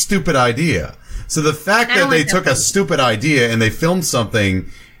 it's a stupid idea. So the fact that they took a stupid idea and they filmed something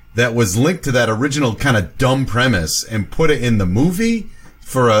that was linked to that original kind of dumb premise and put it in the movie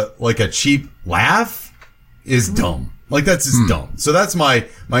for a cheap laugh is dumb. Like, that's just dumb. So that's my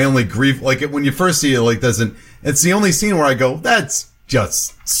only grief. Like, when you first see it, like, it's the only scene where I go, that's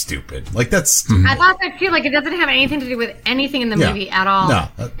just stupid. Like, that's stupid. I thought that too. Like, it doesn't have anything to do with anything in the movie at all. No.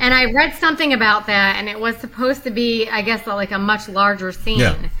 And I read something about that, and it was supposed to be, I guess, like a much larger scene.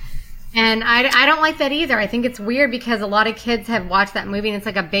 Yeah. And I don't like that either. I think it's weird because a lot of kids have watched that movie, and it's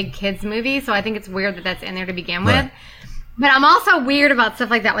like a big kids movie. So I think it's weird that that's in there to begin with. But I'm also weird about stuff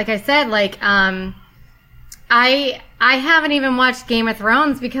like that. Like I said, like I haven't even watched Game of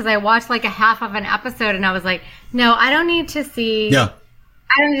Thrones because I watched like a half of an episode, and I was like, no, I don't need to see. Yeah.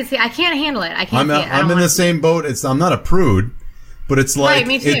 I don't need to see. I can't handle it. I can't see it. I'm in the same boat. I'm not a prude, but it's like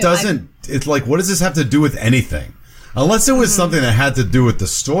me too. It doesn't. It's like, what does this have to do with anything? Unless it was something that had to do with the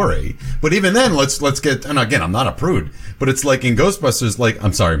story. But even then, let's get, and again, I'm not a prude, but it's like in Ghostbusters, like,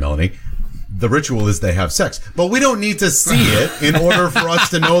 I'm sorry, Melanie, the ritual is they have sex. But we don't need to see it in order for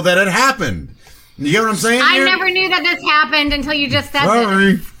us to know that it happened. You get what I'm saying? I never knew that this happened until you just said this.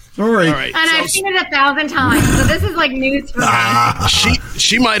 Sorry. All right. And I've seen it 1,000 times, so this is like news for me.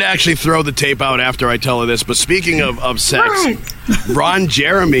 She might actually throw the tape out after I tell her this, but speaking of sex, Ron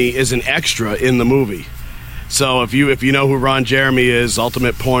Jeremy is an extra in the movie. So if you know who Ron Jeremy is,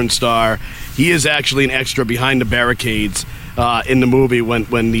 ultimate porn star, he is actually an extra behind the barricades in the movie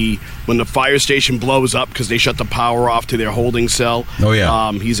when the fire station blows up because they shut the power off to their holding cell. Oh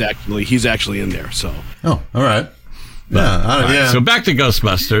yeah, he's actually in there. So all right. Yeah. So back to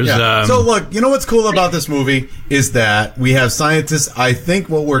Ghostbusters. Yeah. So look, you know what's cool about this movie is that we have scientists. I think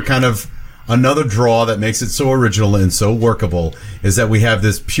what we're kind of another draw that makes it so original and so workable is that we have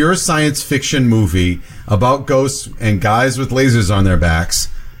this pure science fiction movie about ghosts and guys with lasers on their backs,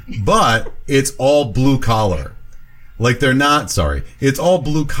 but it's all blue collar. Like it's all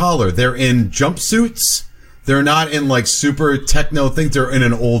blue collar. They're in jumpsuits. They're not in like super techno things. They're in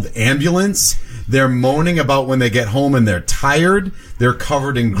an old ambulance. They're moaning about when they get home and they're tired. They're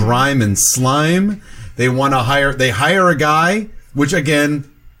covered in grime and slime. They hire a guy, which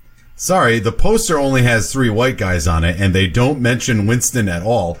again, the poster only has 3 white guys on it, and they don't mention Winston at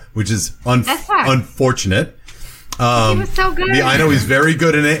all, which is unfortunate. He was so good. I know he's very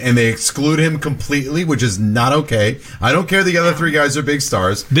good in it, and they exclude him completely, which is not okay. I don't care the other 3 guys are big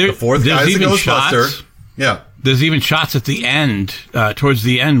stars. The 4th guy is a Ghostbuster. Yeah. There's even shots at the end, towards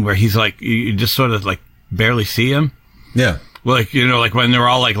the end, where he's like, you just sort of like barely see him. Yeah. Well, like, like when they're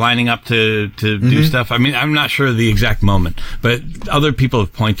all like lining up to do stuff. I mean, I'm not sure of the exact moment, but other people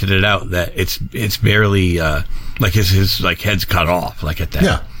have pointed it out that it's barely, like his like head's cut off, like at that.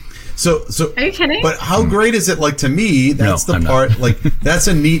 Yeah. So are you kidding? But how great is it? Like, to me, that's the part, like, that's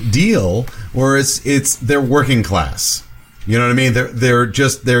a neat deal where it's they're working class. You know what I mean?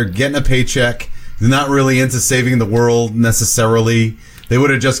 They're getting a paycheck. They're not really into saving the world necessarily. They would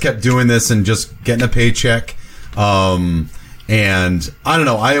have just kept doing this and just getting a paycheck. And I don't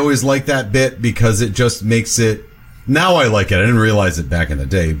know. I always like that bit because it just makes it. Now I like it. I didn't realize it back in the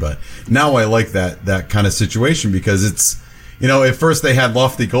day, but now I like that kind of situation because it's, at first they had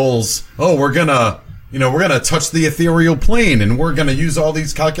lofty goals. Oh, we're gonna touch the ethereal plane and we're gonna use all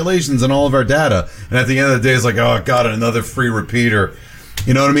these calculations and all of our data. And at the end of the day, it's like, oh, God, another free repeater.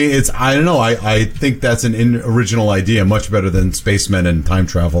 You know what I mean? I don't know. I think that's an original idea, much better than spacemen and time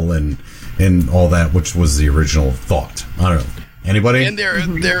travel and all that, which was the original thought. I don't know. Anybody? And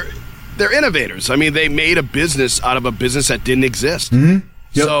they're innovators. I mean, they made a business out of a business that didn't exist. Mm-hmm.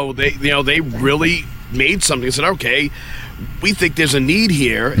 Yep. So they really made something and said, okay, we think there's a need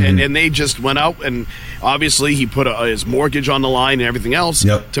here. And they just went out and obviously he put his mortgage on the line and everything else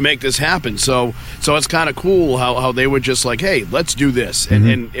to make this happen. So it's kind of cool how they were just like, hey, let's do this.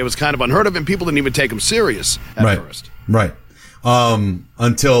 And it was kind of unheard of and people didn't even take them serious at first. Right.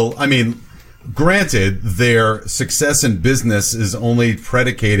 Until, granted, their success in business is only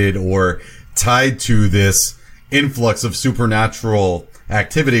predicated or tied to this influx of supernatural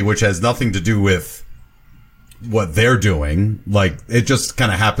activity, which has nothing to do with what they're doing. Like, it just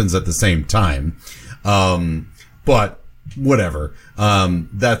kind of happens at the same time. But whatever.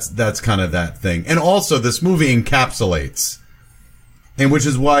 That's kind of that thing. And also, this movie encapsulates, and which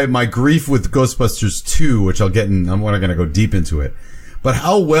is why my grief with Ghostbusters 2, which I'll get in, I'm not going to go deep into it. But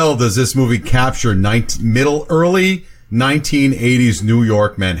how well does this movie capture early 1980s New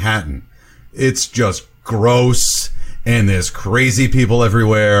York, Manhattan? It's just gross, and there's crazy people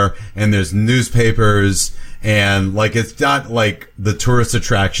everywhere, and there's newspapers, and like it's not like the tourist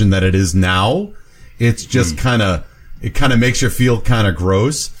attraction that it is now. It's just it kind of makes you feel kind of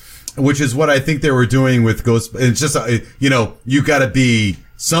gross, which is what I think they were doing with Ghost. It's just you got to be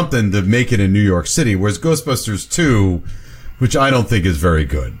something to make it in New York City, whereas Ghostbusters 2. Which I don't think is very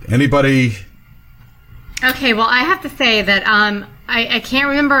good. Anybody? Okay, well, I have to say that I can't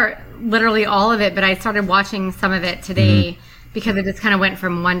remember literally all of it, but I started watching some of it today because it just kind of went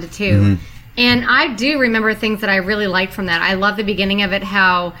from 1 to 2. And I do remember things that I really liked from that. I love the beginning of it,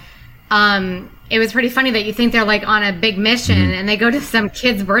 how it was pretty funny that you think they're like on a big mission and they go to some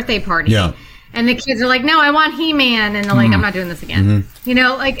kid's birthday party. Yeah. And the kids are like, no, I want He-Man. And they're like, I'm not doing this again.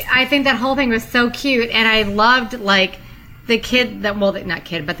 I think that whole thing was so cute. And I loved, like, the kid not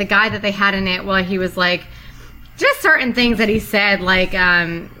kid, but the guy that they had in it, he was like, just certain things that he said, like,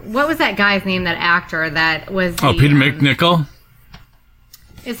 what was that guy's name, that actor that was Peter McNichol?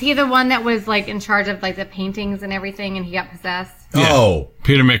 Is he the one that was, like, in charge of, like, the paintings and everything, and he got possessed? Yeah. Oh.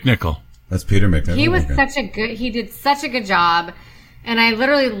 Peter McNichol. That's Peter McNichol. He was he did such a good job, and I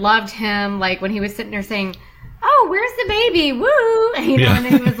literally loved him, like, when he was sitting there saying, oh, where's the baby? Woo! And then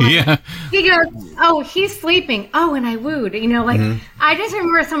he was like, he goes, oh, he's sleeping. Oh, and I wooed. I just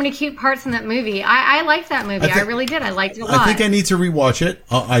remember so many cute parts in that movie. I liked that movie. I really did. I liked it a lot. I think I need to rewatch it.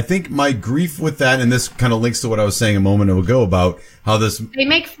 I think my grief with that, and this kind of links to what I was saying a moment ago about how this... They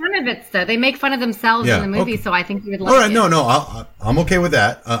make fun of it, though. They make fun of themselves in the movie, so I think you would like it. All right, no, I'm okay with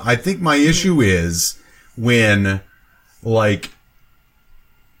that. I think my issue is when, like...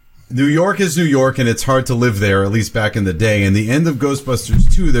 New York is New York, and it's hard to live there, at least back in the day. And the end of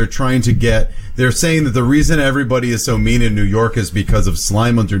Ghostbusters 2, they're saying that the reason everybody is so mean in New York is because of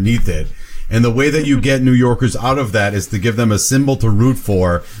slime underneath it. And the way that you get New Yorkers out of that is to give them a symbol to root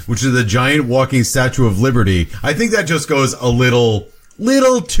for, which is a giant walking Statue of Liberty. I think that just goes a little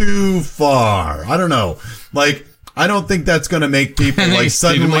too far. I don't know. Like, I don't think that's going to make people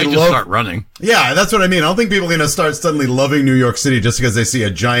suddenly just start running. Yeah, that's what I mean. I don't think people are going to start suddenly loving New York City just because they see a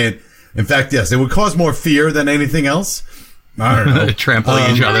giant. In fact, yes, it would cause more fear than anything else. I don't know.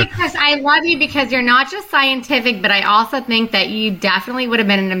 Trampling each other. Chris, I love you because you're not just scientific, but I also think that you definitely would have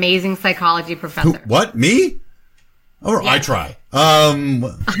been an amazing psychology professor. What? Me? Oh, yeah. I try.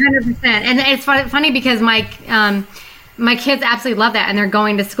 100%. And it's funny because my kids absolutely love that, and they're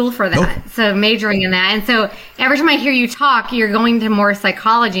going to school for that. So majoring in that. And so every time I hear you talk, you're going to more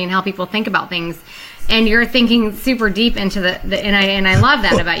psychology and how people think about things. And you're thinking super deep into and I love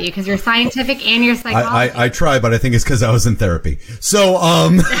that about you because you're scientific and you're psychology. I try, but I think it's because I was in therapy. So,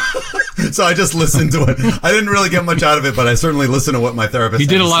 so I just listened to it. I didn't really get much out of it, but I certainly listened to what my therapist. He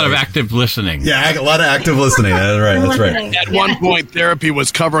did a lot of active listening. Yeah, a lot of active listening. That's right. At one point, therapy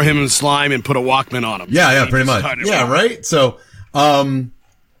was cover him in slime and put a Walkman on him. Yeah, pretty much. Yeah, right. So, can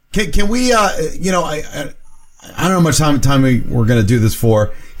we? I don't know how much time we're going to do this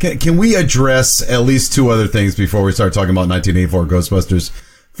for. Can we address at least two other things before we start talking about 1984 Ghostbusters?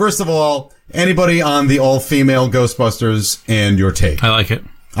 First of all, anybody on the all-female Ghostbusters and your take? I like it.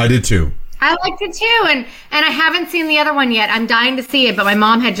 I did too. I liked it too, and I haven't seen the other one yet. I'm dying to see it, but my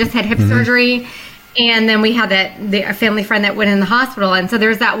mom had just had hip surgery, and then we had a family friend that went in the hospital, and so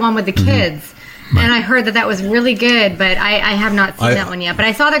there's that one with the kids. Right. And I heard that was really good, but I have not seen that one yet. But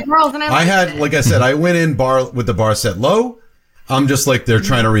I saw the girls, and I had, like I said, I went in with the bar set low. I'm just like, they're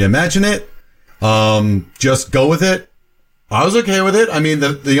trying to reimagine it. Just go with it. I was okay with it. I mean,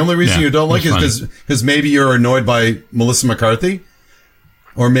 the only reason you don't like it is because maybe you're annoyed by Melissa McCarthy.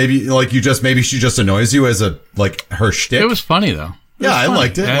 Or maybe, maybe she just annoys you as her shtick. It was funny, though. Yeah, I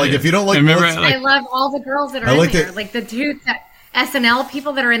liked it. If you don't like I love all the girls that are in there. Like, the two SNL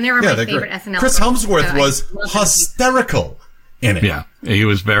people that are in there are my favorite SNL. Chris Hemsworth was hysterical in it. Yeah, he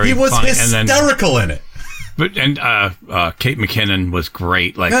was very He was hysterical in it. But Kate McKinnon was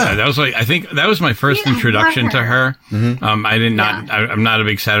great. That was I think that was my first introduction to her. Mm-hmm. I'm not a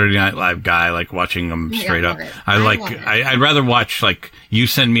big Saturday Night Live guy, watching them straight up. I'd rather watch you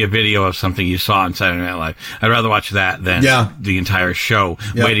send me a video of something you saw on Saturday Night Live. I'd rather watch that than the entire show,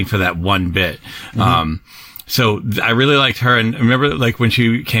 waiting for that one bit. Mm-hmm. So I really liked her, and remember when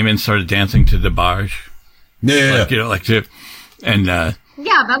she came in, and started dancing to DeBarge.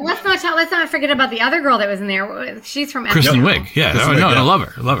 Yeah, but let's not forget about the other girl that was in there. She's from Kristen Wiig. Yeah, I love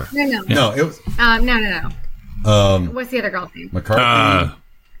her. No, it was no. What's the other girl's name? McCarthy.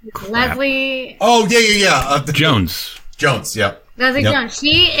 Leslie. Oh yeah. Jones. Yeah. Leslie Jones.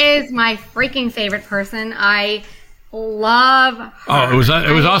 She is my freaking favorite person. I love her. Oh, it was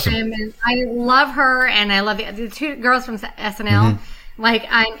awesome. I love her, and I love the two girls from SNL.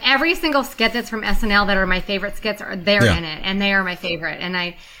 Mm-hmm. Every single skit that's from SNL that are my favorite skits are there in it, and they are my favorite.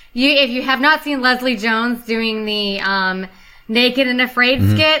 And if you have not seen Leslie Jones doing the Naked and Afraid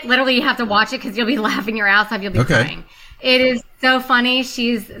skit, literally you have to watch it because you'll be laughing your ass off. You'll be crying. It is so funny.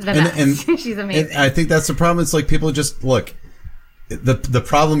 She's the best. And she's amazing. I think that's the problem. It's people just look. The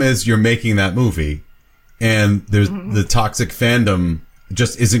problem is you're making that movie, and there's the toxic fandom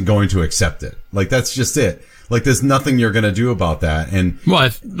just isn't going to accept it. That's just it. There's nothing you're going to do about that. And I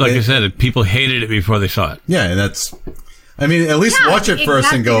said, people hated it before they saw it. Yeah, and that's, at least watch it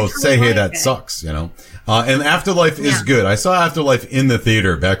first and go, say, hey, that sucks, And Afterlife is good. I saw Afterlife in the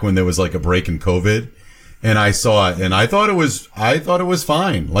theater back when there was a break in COVID, and I saw it, and I thought it was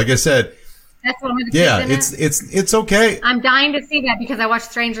fine. Like I said, that's one of the kids in it. it's okay. I'm dying to see that because I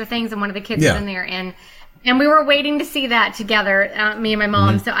watched Stranger Things and one of the kids is in there, and we were waiting to see that together, me and my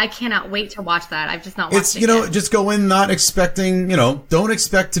mom. So I cannot wait to watch that. I've just not watched it yet. Just go in not expecting, don't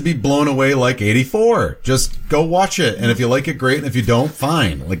expect to be blown away like 84. Just go watch it. And if you like it, great. And if you don't,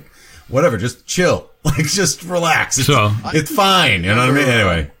 fine. Whatever. Just chill. Just relax. It's fine. You know what I mean?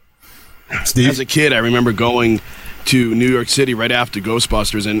 Anyway. Steve? As a kid, I remember going to New York City right after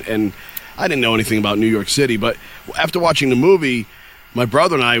Ghostbusters. And I didn't know anything about New York City. But after watching the movie, my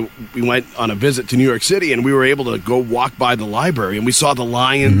brother and I, we went on a visit to New York City, and we were able to go walk by the library, and we saw the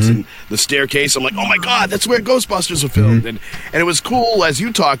lions and the staircase. I'm like, oh my God, that's where Ghostbusters were filmed. And it was cool, as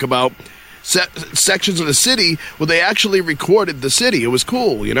you talk about, sections of the city where they actually recorded the city. It was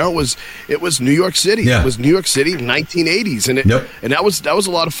cool, you know. It was New York City. Yeah. It was New York City, 1980s, and and that was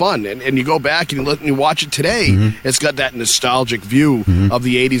a lot of fun. And you go back and you watch it today. It's got that nostalgic view of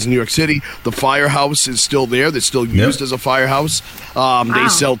the 80s in New York City. The firehouse is still there. They're still used as a firehouse. They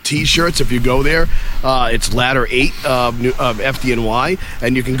sell T-shirts if you go there. It's Ladder 8 of FDNY,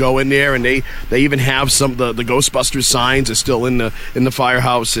 and you can go in there, and they even have some the Ghostbusters signs are still in the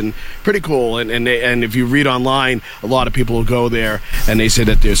firehouse, and pretty cool. And if you read online, a lot of people will go there, and they say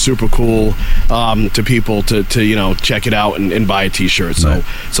that they're super cool to people to you know, check it out and buy a T-shirt.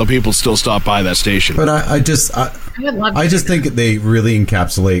 So people still stop by that station. But I just think they really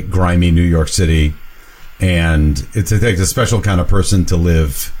encapsulate grimy New York City, and it takes a special kind of person to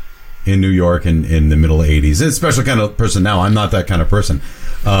live in New York in the middle 80s. It's a special kind of person now. I'm not that kind of person.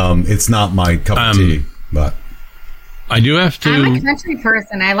 It's not my cup of tea, but I do have to. I'm a country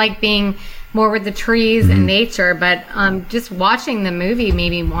person. I like being more with the trees and nature, but just watching the movie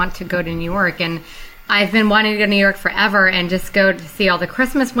made me want to go to New York. And I've been wanting to go to New York forever and just go to see all the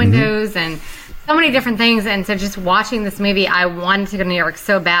Christmas windows and so many different things. And so just watching this movie, I wanted to go to New York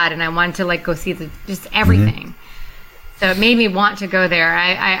so bad, and I wanted to like go see just everything. So it made me want to go there.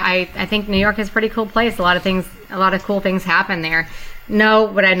 I think New York is a pretty cool place. A lot of cool things happen there. No,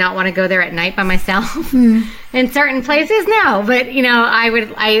 would I not want to go there at night by myself? In certain places, no. But you know,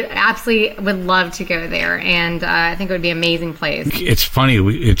 I absolutely would love to go there, and I think it would be an amazing place. It's funny.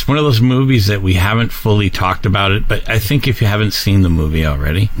 It's one of those movies that we haven't fully talked about it, but I think if you haven't seen the movie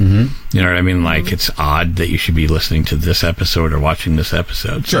already, you know what I mean. Like, it's odd that you should be listening to this episode or watching this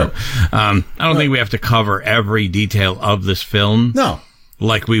episode. Sure. So, I don't think we have to cover every detail of this film. No.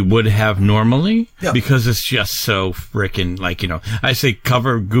 Like we would have normally, because it's just so freaking, like, you know, I say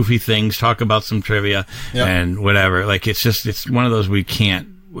cover goofy things, talk about some trivia and whatever. Like, it's one of those we can't,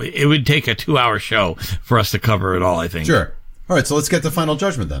 it would take a 2-hour show for us to cover it all, I think. Sure. All right, so let's get to Final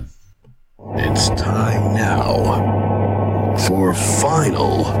Judgment then. It's time now for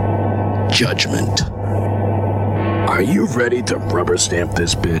Final Judgment. Are you ready to rubber stamp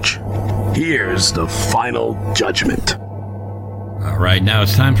this bitch? Here's the Final Judgment. All right, now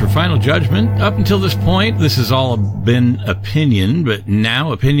it's time for Final Judgment. Up until this point, this has all been opinion, but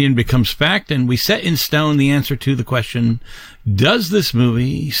now opinion becomes fact, and we set in stone the answer to the question, does this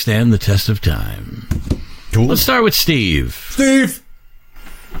movie stand the test of time? Cool. Let's start with Steve. Steve!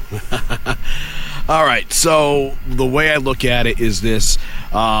 All right, so the way I look at it is this.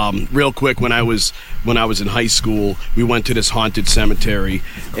 Real quick, when I was in high school, we went to this haunted cemetery,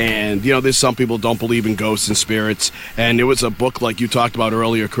 and you know, there's some people don't believe in ghosts and spirits, and there was a book like you talked about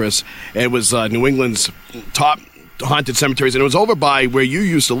earlier, Chris. It was New England's top haunted cemeteries, and it was over by where you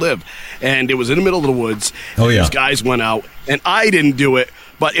used to live, and it was in the middle of the woods. Oh yeah. These guys went out, and I didn't do it.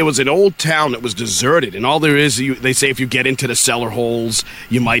 But it was an old town that was deserted, and all there is, they say if you get into the cellar holes,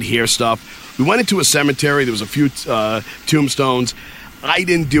 you might hear stuff. We went into a cemetery. There was a few tombstones. I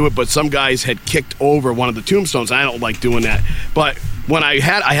didn't do it, but some guys had kicked over one of the tombstones. I don't like doing that. But when I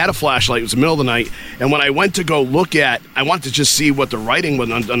had a flashlight, it was the middle of the night, and when I went to go look at, I wanted to just see what the writing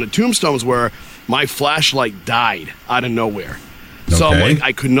was on the tombstones were. My flashlight died out of nowhere. So like,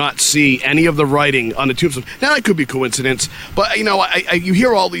 I could not see any of the writing on the tombstone. Now, it could be coincidence, but you know, you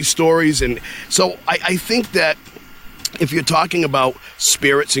hear all these stories, and so I think that if you're talking about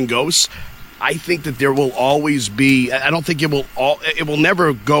spirits and ghosts, I think that there will always be. I don't think it will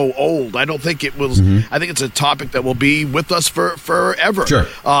never go old. I don't think it will. I think it's a topic that will be with us forever. Sure.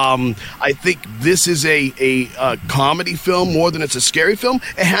 I think this is a comedy film more than it's a scary film.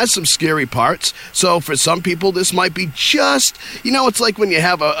 It has some scary parts. So for some people, this might be just, you know, it's like when you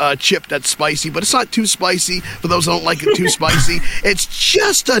have a chip that's spicy, but it's not too spicy. For those who don't like it too spicy, it's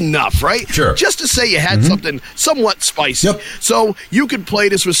just enough, right? Sure. Just to say you had something somewhat spicy. Yep. So you could play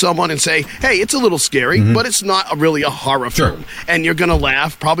this with someone and say, hey, it's a little scary, but it's not really a horror film. And you're going to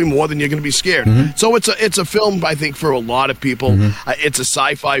laugh probably more than you're going to be scared. So it's a film, I think, for a lot of people. It's a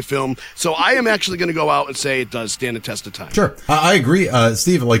sci-fi film. So I am actually going to go out and say it does stand the test of time. Sure. I agree.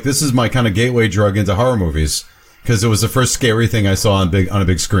 Steve, like, this is my kind of gateway drug into horror movies, because it was the first scary thing I saw on a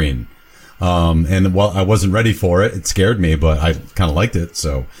big screen. And while I wasn't ready for it, it scared me, but I kind of liked it.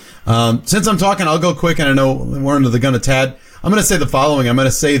 So since I'm talking, I'll go quick, and I know we're under the gun of Tad. I'm going to say the following. I'm going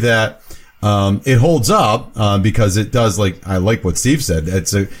to say that it holds up, because it does, like, I like what Steve said.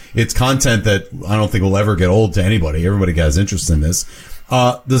 It's content that I don't think will ever get old to anybody. Everybody has interest in this.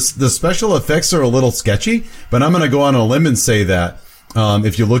 The special effects are a little sketchy, but I'm going to go on a limb and say that,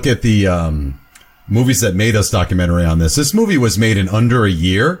 if you look at the, Movies That Made Us documentary on this movie was made in under a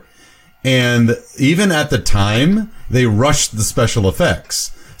year. And even at the time, they rushed the special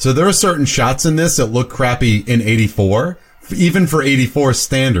effects. So there are certain shots in this that look crappy in 84, even for 84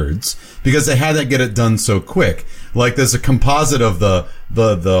 standards, because they had to get it done so quick. Like there's a composite of the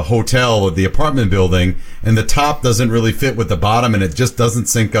hotel or the apartment building, and the top doesn't really fit with the bottom, and it just doesn't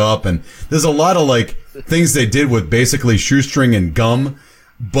sync up. And there's a lot of like things they did with basically shoestring and gum,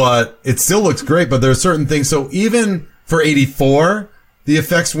 but it still looks great. But there are certain things. So even for 84, the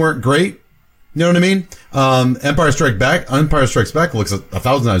effects weren't great. You know what I mean? Empire Strikes Back looks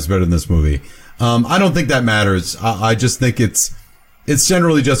 1,000 times better than this movie. I don't think that matters. I just think it's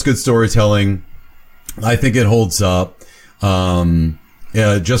generally just good storytelling. I think it holds up,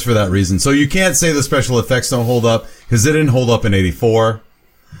 just for that reason. So you can't say the special effects don't hold up, because they didn't hold up in 84.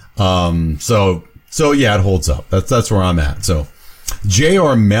 So yeah, it holds up. That's where I'm at. So J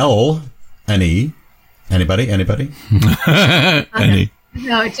or Mel, anybody? Any.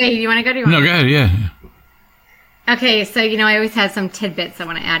 No, Jay, do you want to go? No, go ahead, yeah. Okay, so, I always had some tidbits I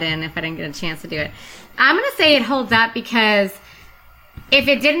want to add in if I didn't get a chance to do it. I'm going to say it holds up because if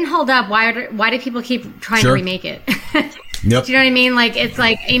it didn't hold up, why do people keep trying to remake it? Yep. Do you know what I mean? Like, it's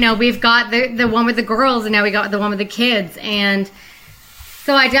like, we've got the one with the girls, and now we got the one with the kids. And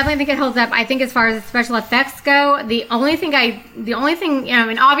so I definitely think it holds up. I think as far as the special effects go, the only thing,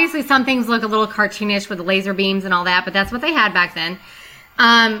 and obviously some things look a little cartoonish with the laser beams and all that, but that's what they had back then.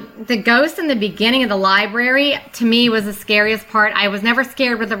 The ghost in the beginning of the library, to me, was the scariest part. I was never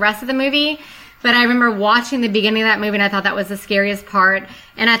scared with the rest of the movie, but I remember watching the beginning of that movie, and I thought that was the scariest part,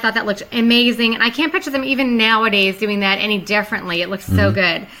 and I thought that looked amazing, and I can't picture them even nowadays doing that any differently. It looks so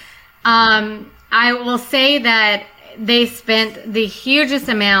good. I will say that they spent the hugest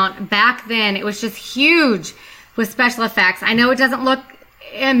amount back then. It was just huge with special effects. I know it doesn't look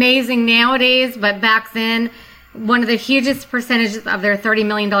amazing nowadays, but back then, one of the hugest percentages of their $30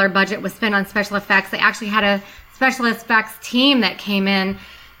 million budget was spent on special effects. They actually had a special effects team that came in.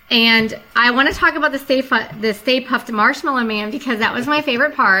 And I want to talk about the Stay Puft Marshmallow Man, because that was my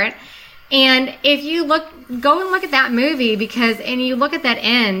favorite part. And if you go and look at that movie, and you look at that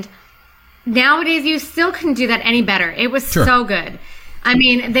end, nowadays you still couldn't do that any better. It was so good. I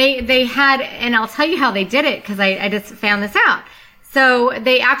mean, they had, and I'll tell you how they did it, because I just found this out. So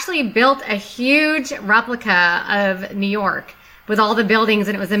they actually built a huge replica of New York with all the buildings,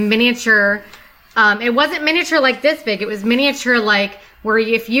 and it was a miniature. It wasn't miniature like this big. It was miniature like where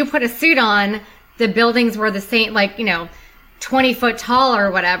if you put a suit on, the buildings were the same, 20 foot tall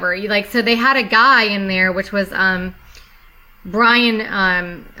or whatever. So they had a guy in there, which was Bill Bryan.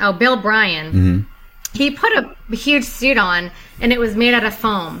 Mm-hmm. He put a huge suit on, and it was made out of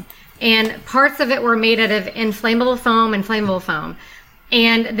foam. And parts of it were made out of inflammable foam.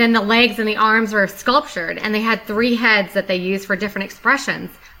 And then the legs and the arms were sculptured. And they had 3 heads that they used for different expressions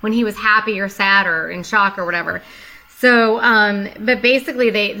when he was happy or sad or in shock or whatever. So, but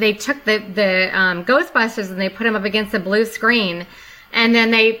basically they took the Ghostbusters and they put them up against a blue screen. And then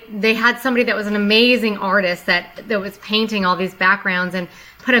they had somebody that was an amazing artist that was painting all these backgrounds and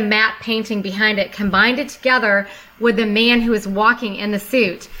put a matte painting behind it, combined it together with the man who was walking in the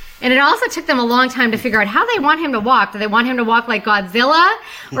suit. And it also took them a long time to figure out how they want him to walk. Do they want him to walk like Godzilla?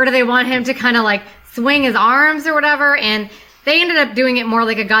 Or do they want him to kind of swing his arms or whatever? And they ended up doing it more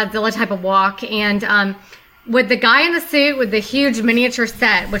like a Godzilla type of walk. And with the guy in the suit with the huge miniature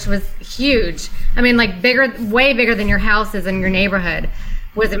set, which was huge. I mean, bigger, way bigger than your houses in your neighborhood,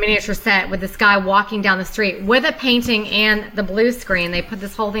 was a miniature set with this guy walking down the street with a painting and the blue screen. They put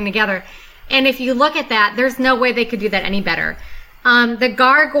this whole thing together. And if you look at that, there's no way they could do that any better. The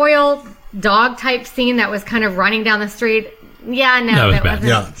gargoyle dog type scene that was kind of running down the street. Yeah, no, that wasn't.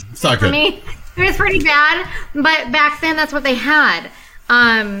 Yeah, it's not good. For me, it was pretty bad, but back then that's what they had.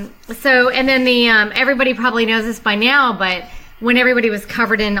 So, and then everybody probably knows this by now, but when everybody was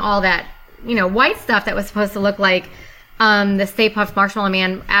covered in all that, white stuff that was supposed to look like, the Stay Puft Marshmallow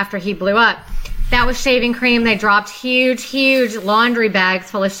Man after he blew up, that was shaving cream. They dropped huge laundry bags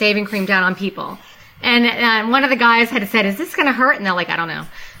full of shaving cream down on people. And one of the guys had said, "Is this going to hurt?" And they're like, "I don't know."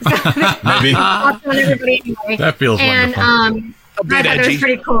 So maybe. That feels wonderful. I thought it was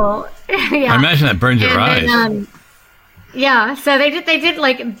pretty cool. Yeah. I imagine that burns your eyes. Then, yeah, so they did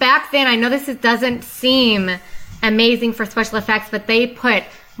back then. I know this doesn't seem amazing for special effects, but they put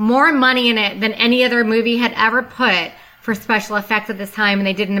more money in it than any other movie had ever put for special effects at this time, and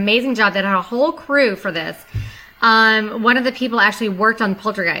they did an amazing job. They had a whole crew for this. One of the people actually worked on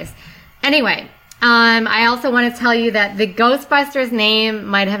Poltergeist. Anyway, I also want to tell you that the Ghostbusters name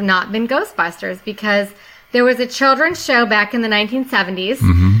might have not been Ghostbusters because there was a children's show back in the 1970s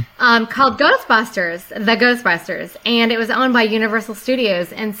called Ghostbusters, The Ghostbusters, and it was owned by Universal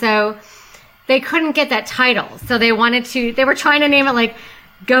Studios, and so they couldn't get that title. So they were trying to name it like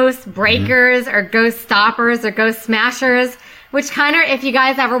Ghost Breakers or Ghost Stoppers or Ghost Smashers, which kind of, if you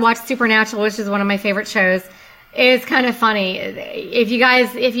guys ever watch Supernatural, which is one of my favorite shows, is kind of funny. If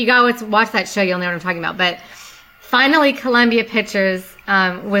you go watch that show, you'll know what I'm talking about. But finally, Columbia Pictures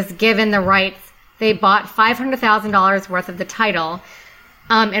was given the rights. They bought $500,000 worth of the title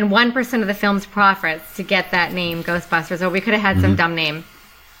and 1% of the film's profits to get that name, Ghostbusters. Or we could have had some dumb name.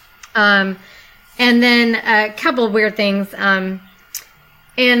 And then a couple of weird things.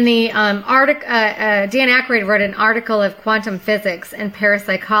 In the article, Dan Aykroyd wrote an article of quantum physics and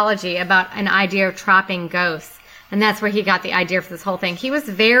parapsychology about an idea of trapping ghosts. And that's where he got the idea for this whole thing. He was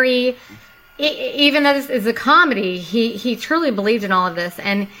very, even though this is a comedy, he truly believed in all of this.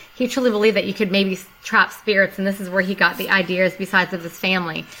 And he truly believed that you could maybe trap spirits. And this is where he got the ideas, besides of his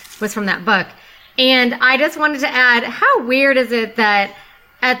family, was from that book. And I just wanted to add, how weird is it that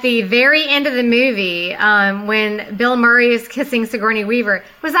at the very end of the movie, when Bill Murray is kissing Sigourney Weaver,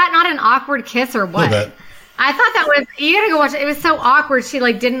 was that not an awkward kiss or what? I thought that was, you gotta go watch it. It was so awkward. She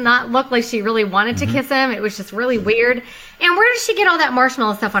did not look like she really wanted to kiss him. It was just really weird. And where did she get all that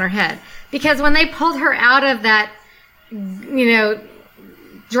marshmallow stuff on her head? Because when they pulled her out of that,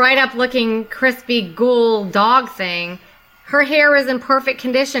 dried up looking crispy ghoul dog thing, her hair was in perfect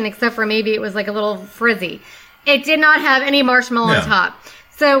condition except for maybe it was like a little frizzy. It did not have any marshmallow on top.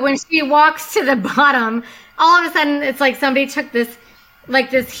 So when she walks to the bottom, all of a sudden it's like somebody took this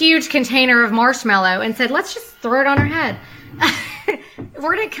huge container of marshmallow and said, let's just throw it on her head.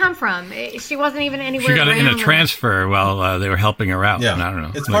 Where did it come from? She wasn't even anywhere. She got it in a transfer while they were helping her out. Yeah. I don't know.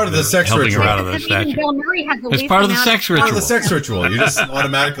 It's part of the sex ritual. It's part of the sex ritual. Part of the sex ritual. You just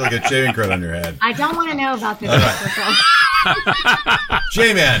automatically get shaving cream on your head. I don't want to know about this sex ritual.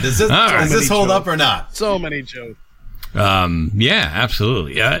 J-Man, does this hold up or not? So many jokes. Yeah,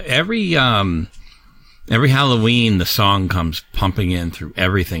 absolutely. Every Halloween, the song comes pumping in through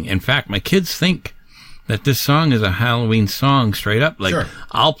everything. In fact, my kids think that this song is a Halloween song straight up. Like,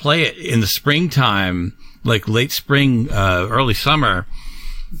 I'll play it in the springtime, like late spring, early summer.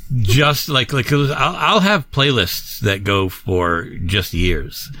 Just I'll have playlists that go for just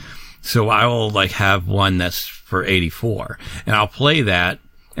years. So I will have one that's for 84 and I'll play that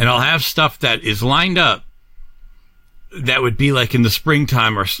and I'll have stuff that is lined up that would be like in the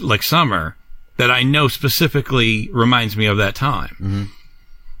springtime or like summer that I know specifically reminds me of that time.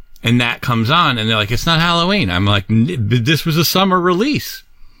 And that comes on and they're like, it's not Halloween. I'm like, this was a summer release.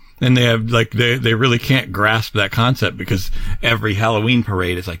 And they have they really can't grasp that concept because every Halloween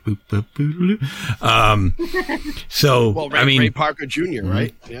parade is like boop, boop, boop, boop. So, Ray Parker Jr.,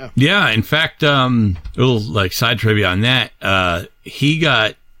 right? Yeah. Yeah. In fact, a little side trivia on that. He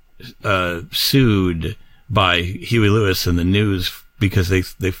got, sued by Huey Lewis and the News because they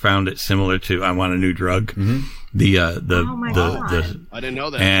found it similar to I Want a New Drug. I didn't know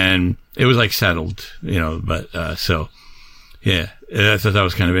that. And it was settled, but, so yeah, I thought that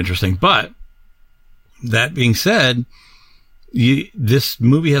was kind of interesting. But that being said, this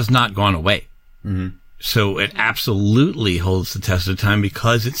movie has not gone away. So it absolutely holds the test of time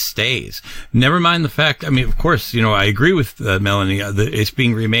because it stays. Never mind the fact, of course, I agree with Melanie. It's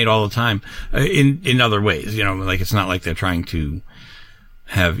being remade all the time in other ways. It's not like they're trying to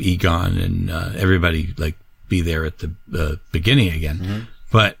have Egon and everybody be there at the beginning again.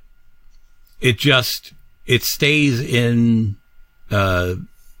 But it stays in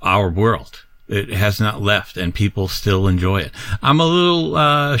our world. It has not left, and people still enjoy it. I'm a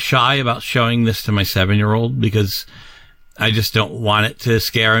little shy about showing this to my 7-year-old because I just don't want it to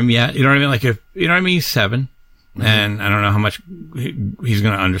scare him yet. You know what I mean? He's 7, and I don't know how much he's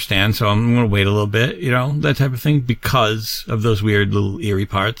going to understand, so I'm going to wait a little bit, that type of thing, because of those weird little eerie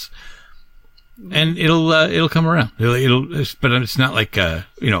parts. And it'll come around. But it's not like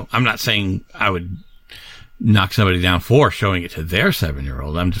I'm not saying I would knock somebody down for showing it to their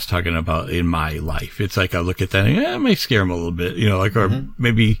 7-year-old. I'm just talking about in my life. It's like I look at that and it may scare them a little bit, or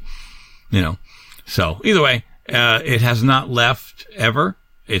maybe, So either way, it has not left ever.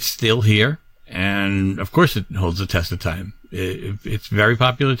 It's still here. And of course it holds the test of time. It's very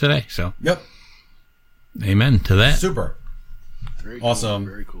popular today. So yep. Amen to that. Super. Very awesome.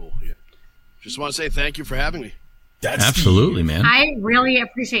 Cool. Very cool. Yeah. Just want to say thank you for having me. That's absolutely, Steve. Man. I really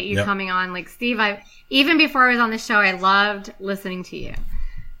appreciate you coming on. Steve, even before I was on the show, I loved listening to you.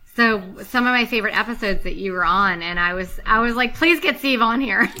 So some of my favorite episodes that you were on, and I was like, please get Steve on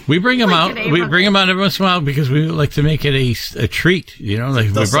here. We bring him out. We bring him out every once in a while because we like to make it a treat. We brought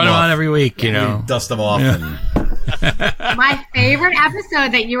him on every week. We dust him off. Yeah. My favorite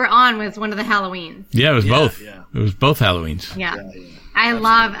episode that you were on was one of the Halloweens. Yeah, it was both. Yeah. It was both Halloweens. Yeah. I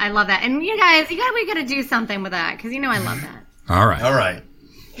love that. And you guys, we got to do something with that because I love that. All right.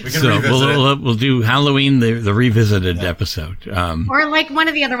 we'll do Halloween, the revisited episode, or like one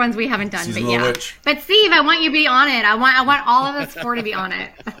of the other ones we haven't done. But yeah, but Steve, I want you to be on it. I want all of us four to be on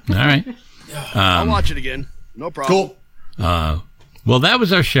it. All right, I'll watch it again. No problem. Cool. Well, that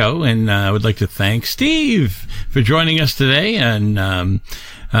was our show, and I would like to thank Steve for joining us today. And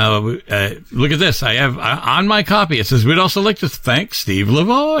look at this. I have on my copy, it says, we'd also like to thank Steve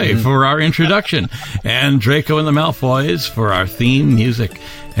Lavoie for our introduction and Draco and the Malfoys for our theme music.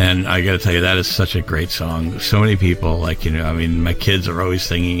 And I got to tell you, that is such a great song. So many people, my kids are always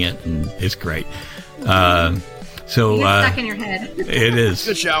singing it, and it's great. Stuck in your head. It is. It's a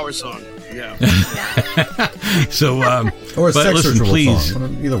good shower song. Yeah. So, or a sex ritual please.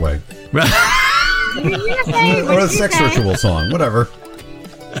 song. Either way. Or a sex ritual song. Whatever.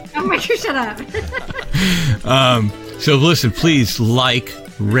 Oh my God, shut up. So listen, please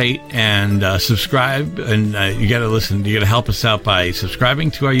rate, and subscribe. And you got to help us out by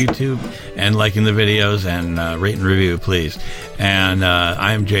subscribing to our YouTube and liking the videos and rate and review, please. And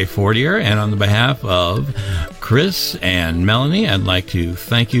I am Jay Fortier, and on the behalf of Chris and Melanie, I'd like to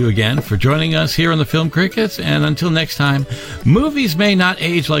thank you again for joining us here on the Film Crickets. And until next time, movies may not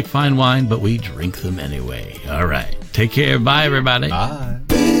age like fine wine, but we drink them anyway. All right. Take care. Bye, everybody. Bye.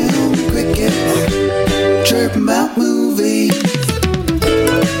 Film Crickets, chirping about movies.